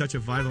think it's such a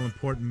vital,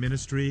 important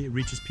ministry. It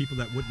reaches people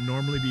that wouldn't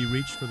normally be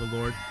reached for the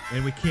Lord,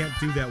 and we can't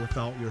do that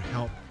without your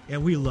help.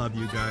 And we love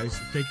you guys.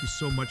 Thank you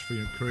so much for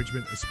your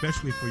encouragement,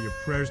 especially for your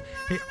prayers.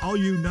 Hey, all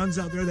you nuns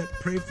out there that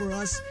pray for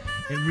us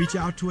and reach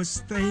out to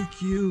us,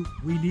 thank you.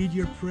 We need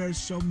your prayers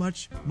so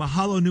much.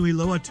 Mahalo nui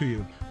loa to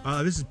you.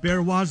 This is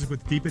Bear Wozniak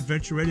with Deep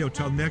Adventure Radio.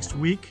 Till next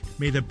week,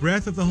 may the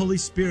breath of the Holy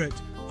Spirit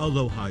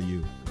aloha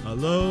you.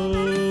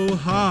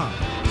 Aloha.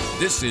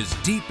 This is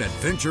Deep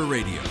Adventure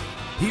Radio.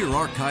 Hear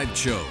archived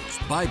shows,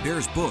 buy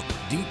Bear's book,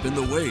 Deep in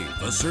the Wave,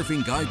 A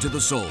Surfing Guide to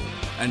the Soul,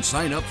 and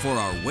sign up for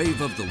our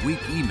Wave of the Week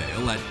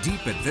email at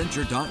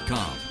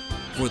deepadventure.com.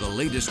 For the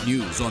latest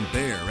news on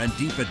Bear and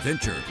Deep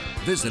Adventure,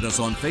 visit us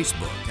on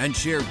Facebook and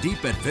share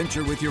Deep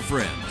Adventure with your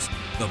friends.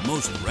 The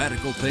most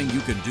radical thing you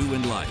can do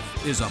in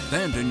life is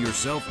abandon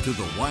yourself to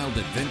the wild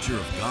adventure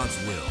of God's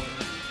will.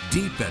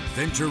 Deep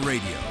Adventure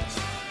Radio.